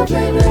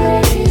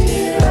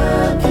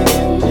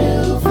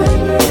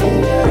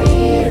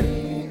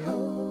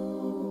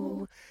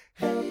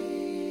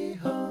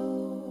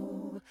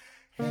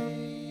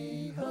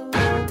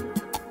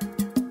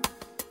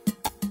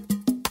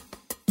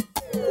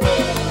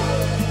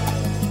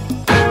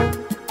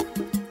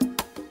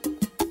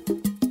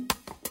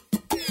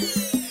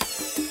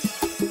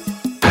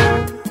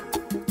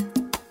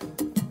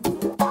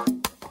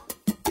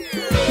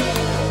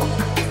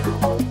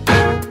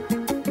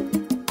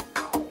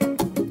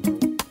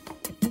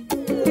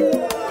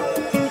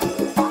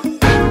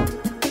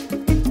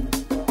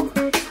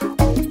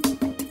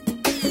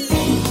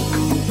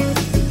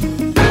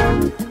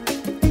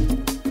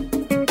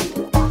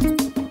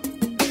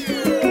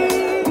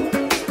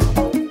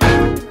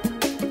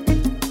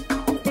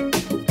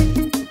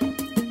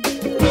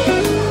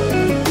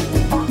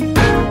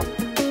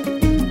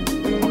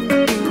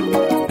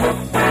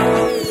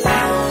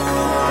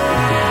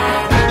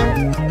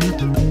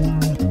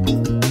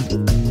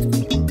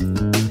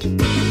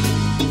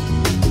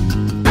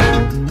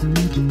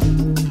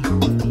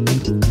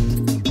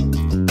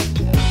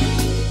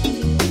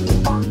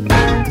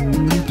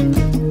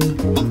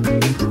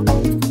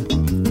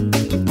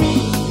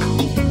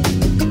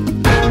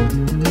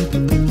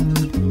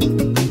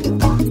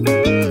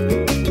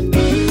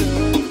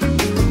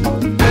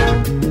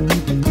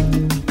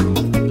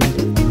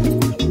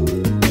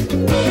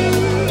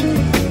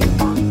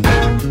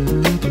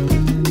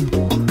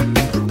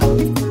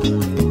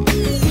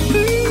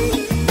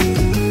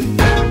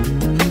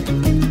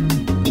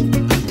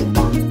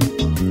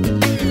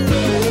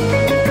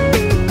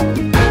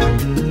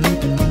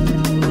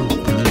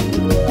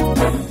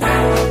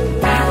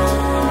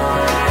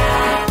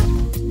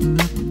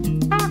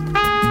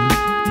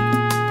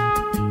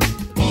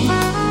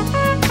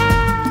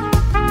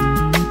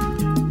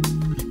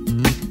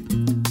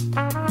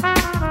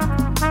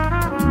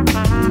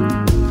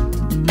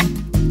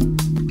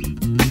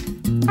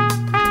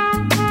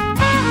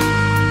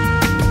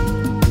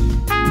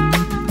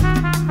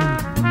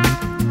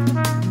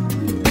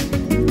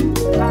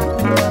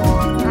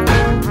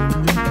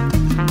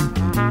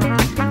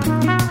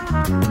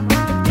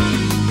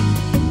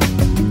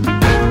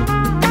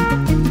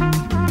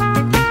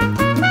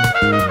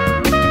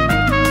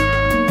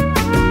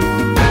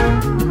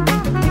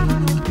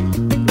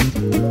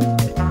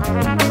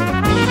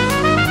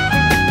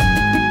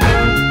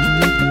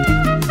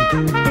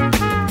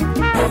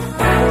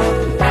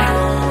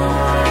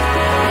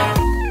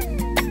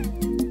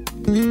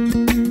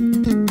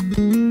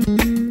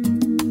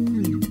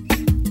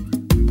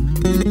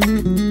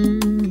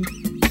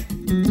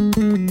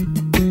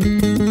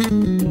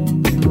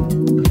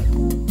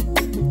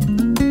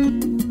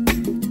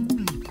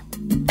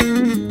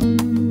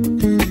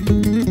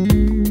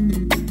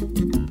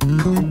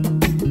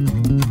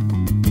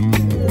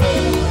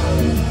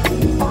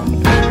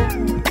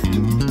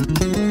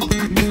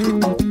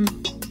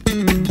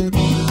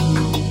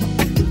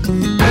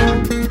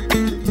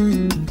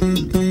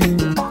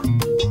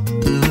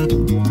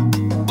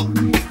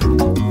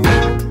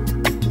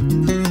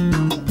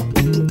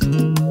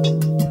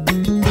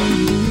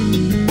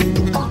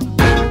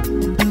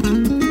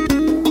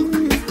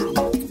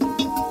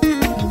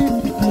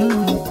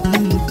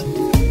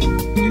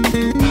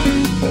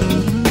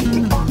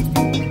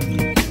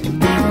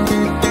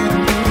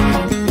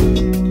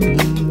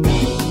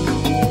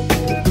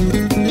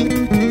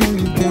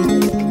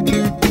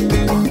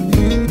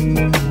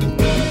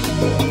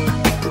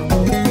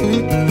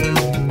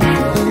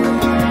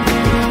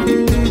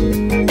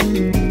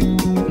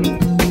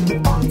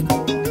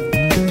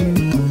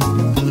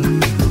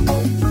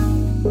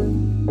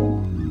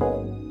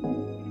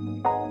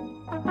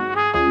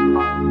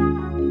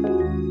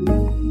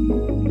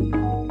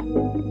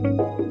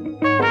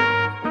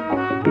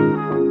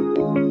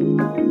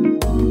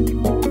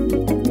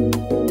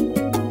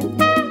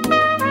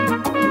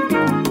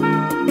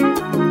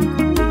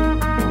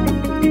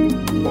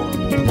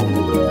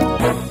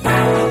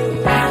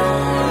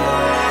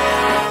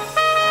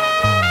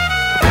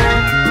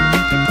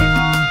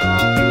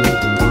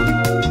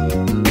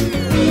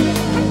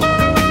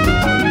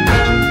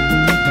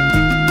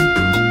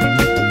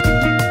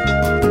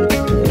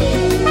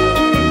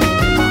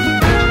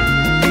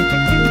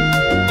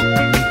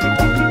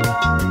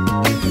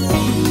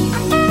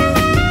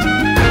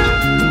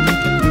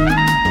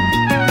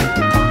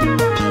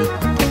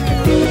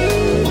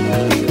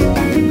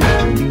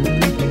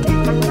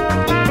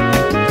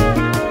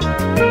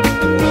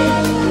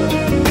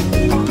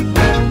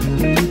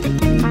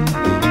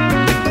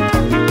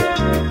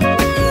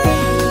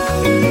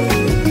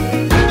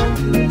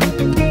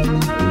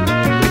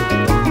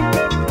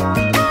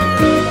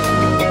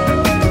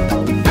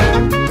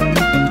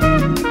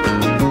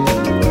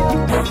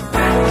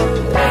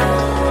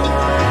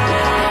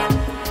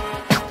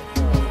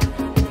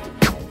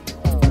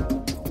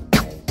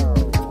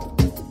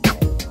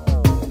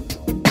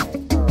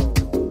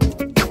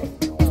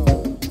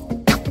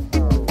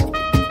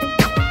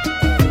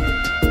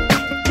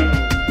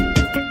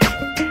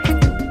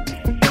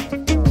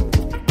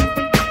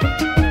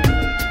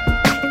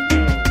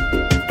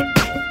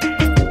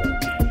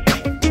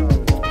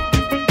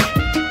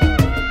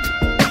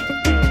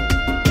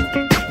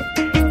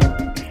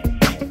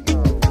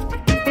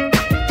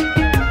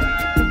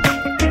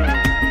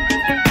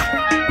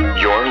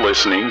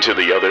 listening to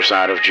The Other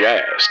Side of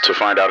Jazz. To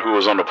find out who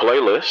is on the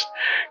playlist,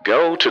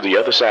 go to the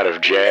Other Side of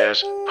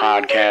Jazz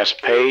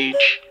podcast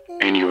page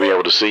and you'll be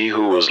able to see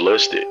who was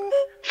listed.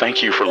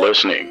 Thank you for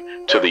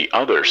listening to The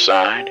Other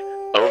Side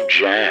of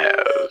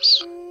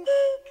Jazz.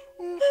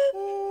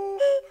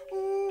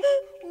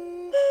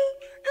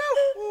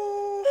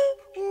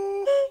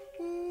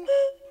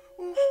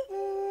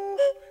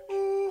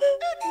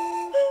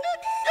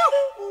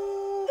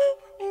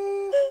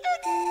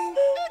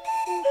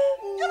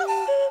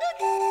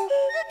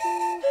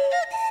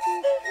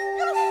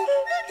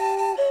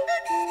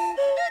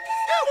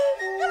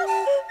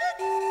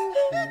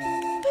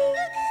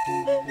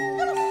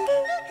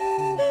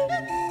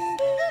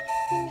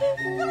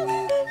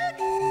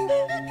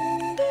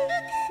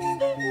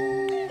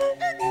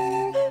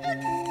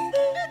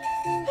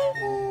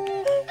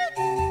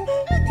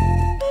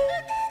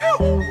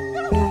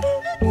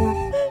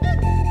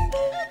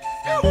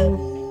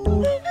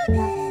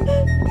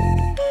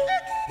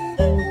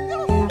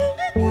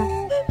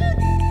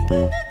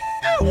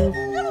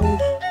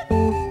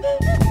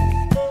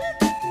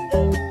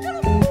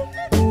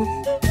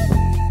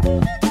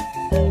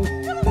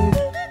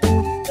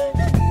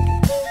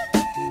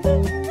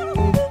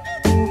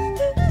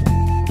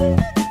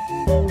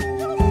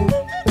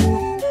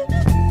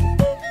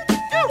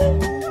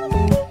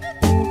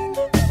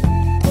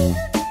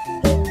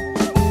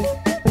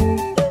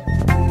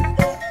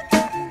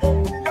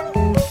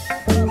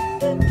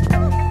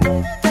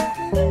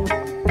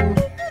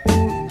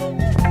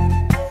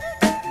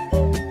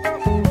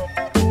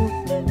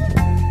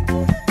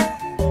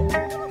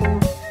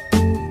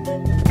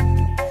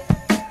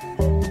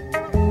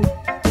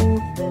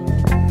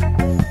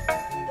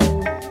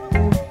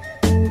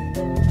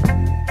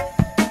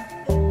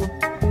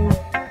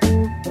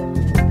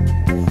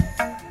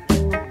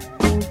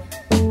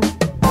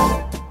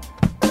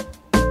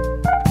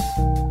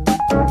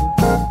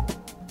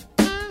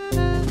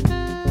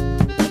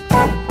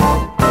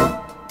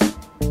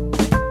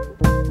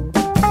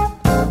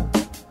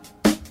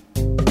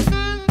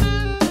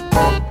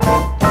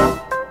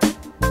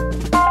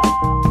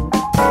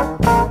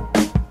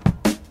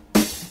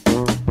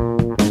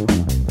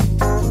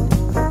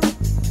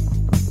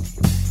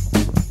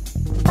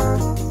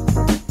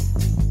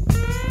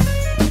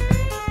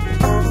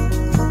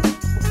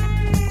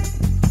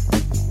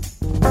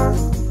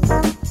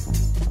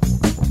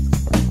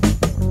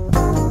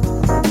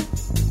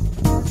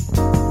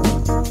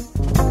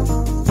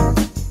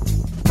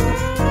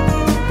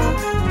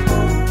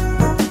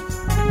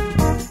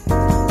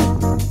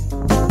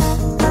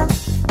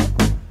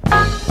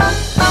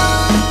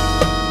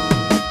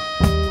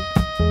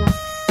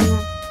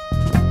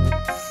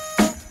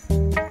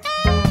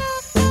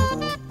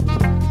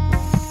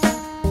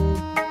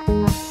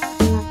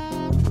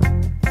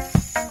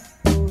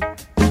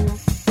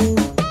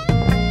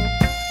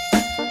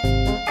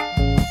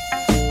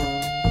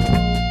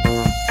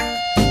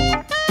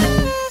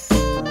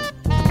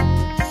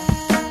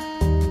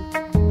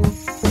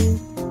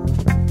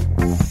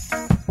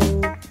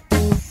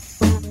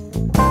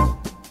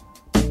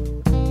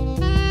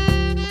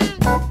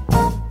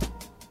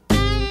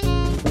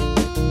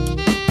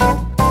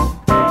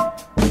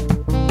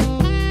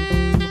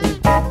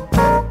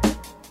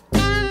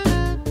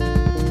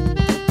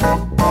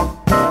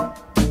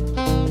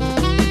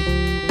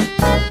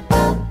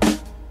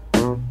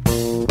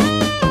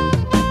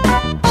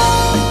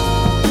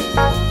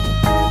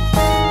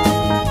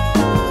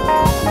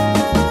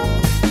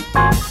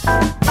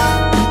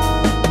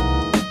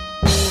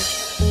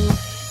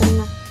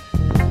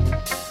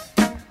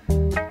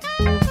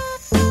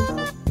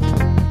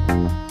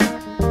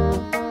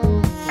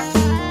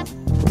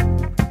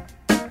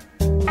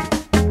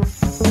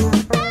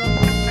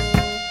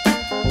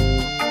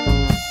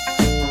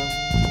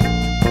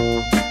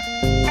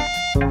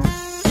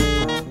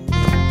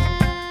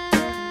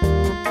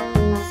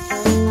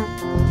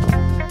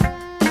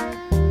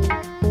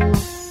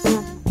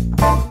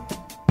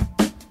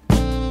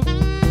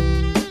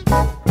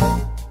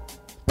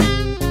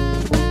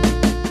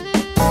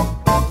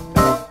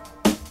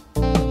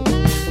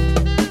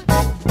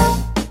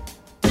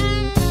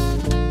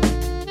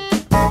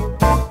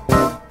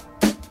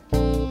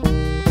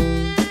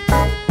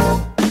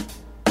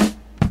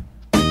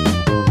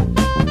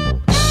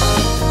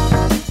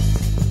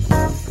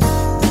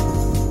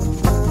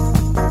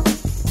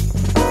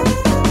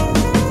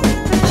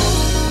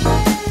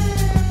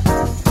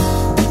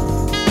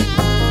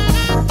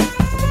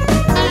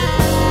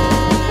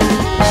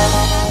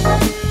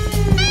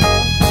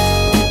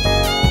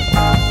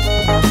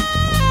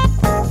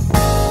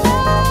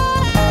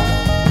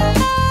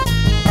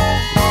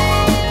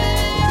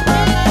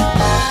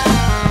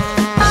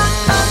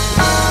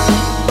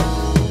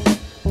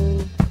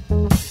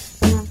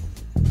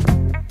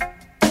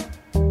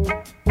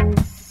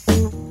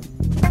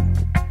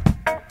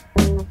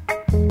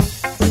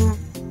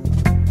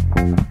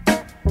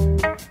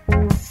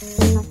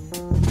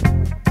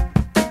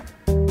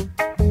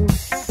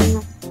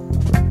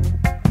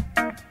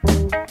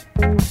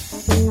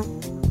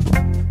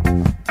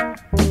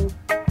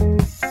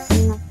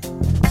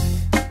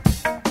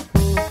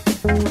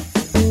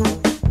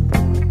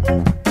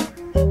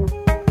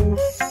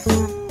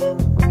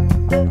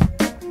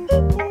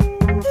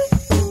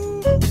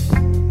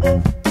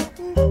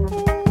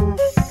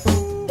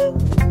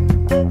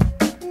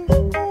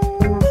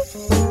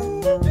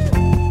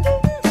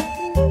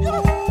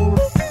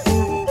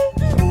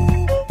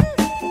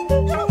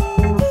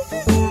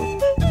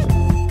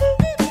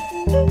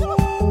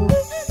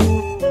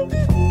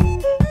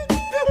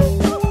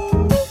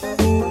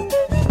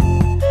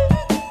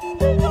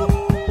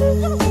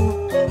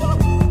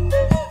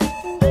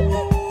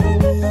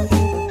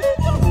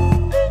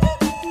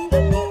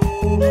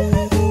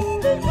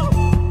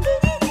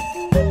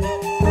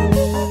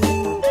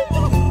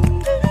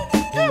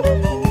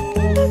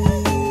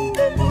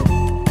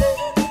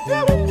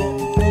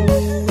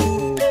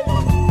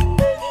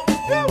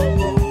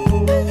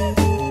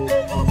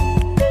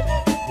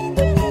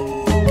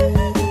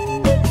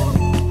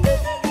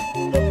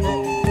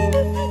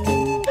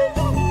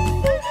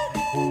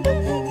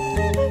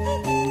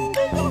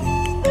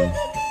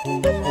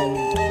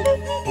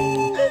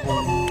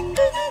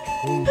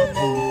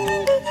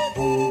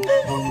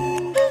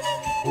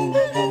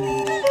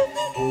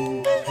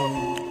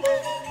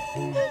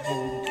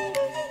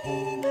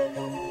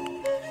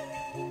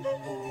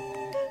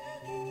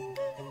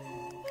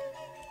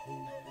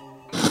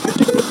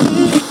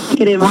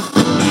 negative.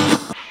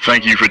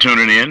 Thank you for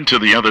tuning in to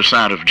The Other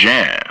Side of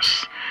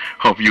Jazz.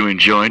 Hope you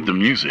enjoyed the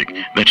music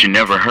that you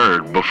never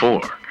heard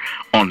before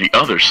on The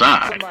Other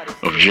Side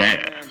of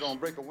Jazz.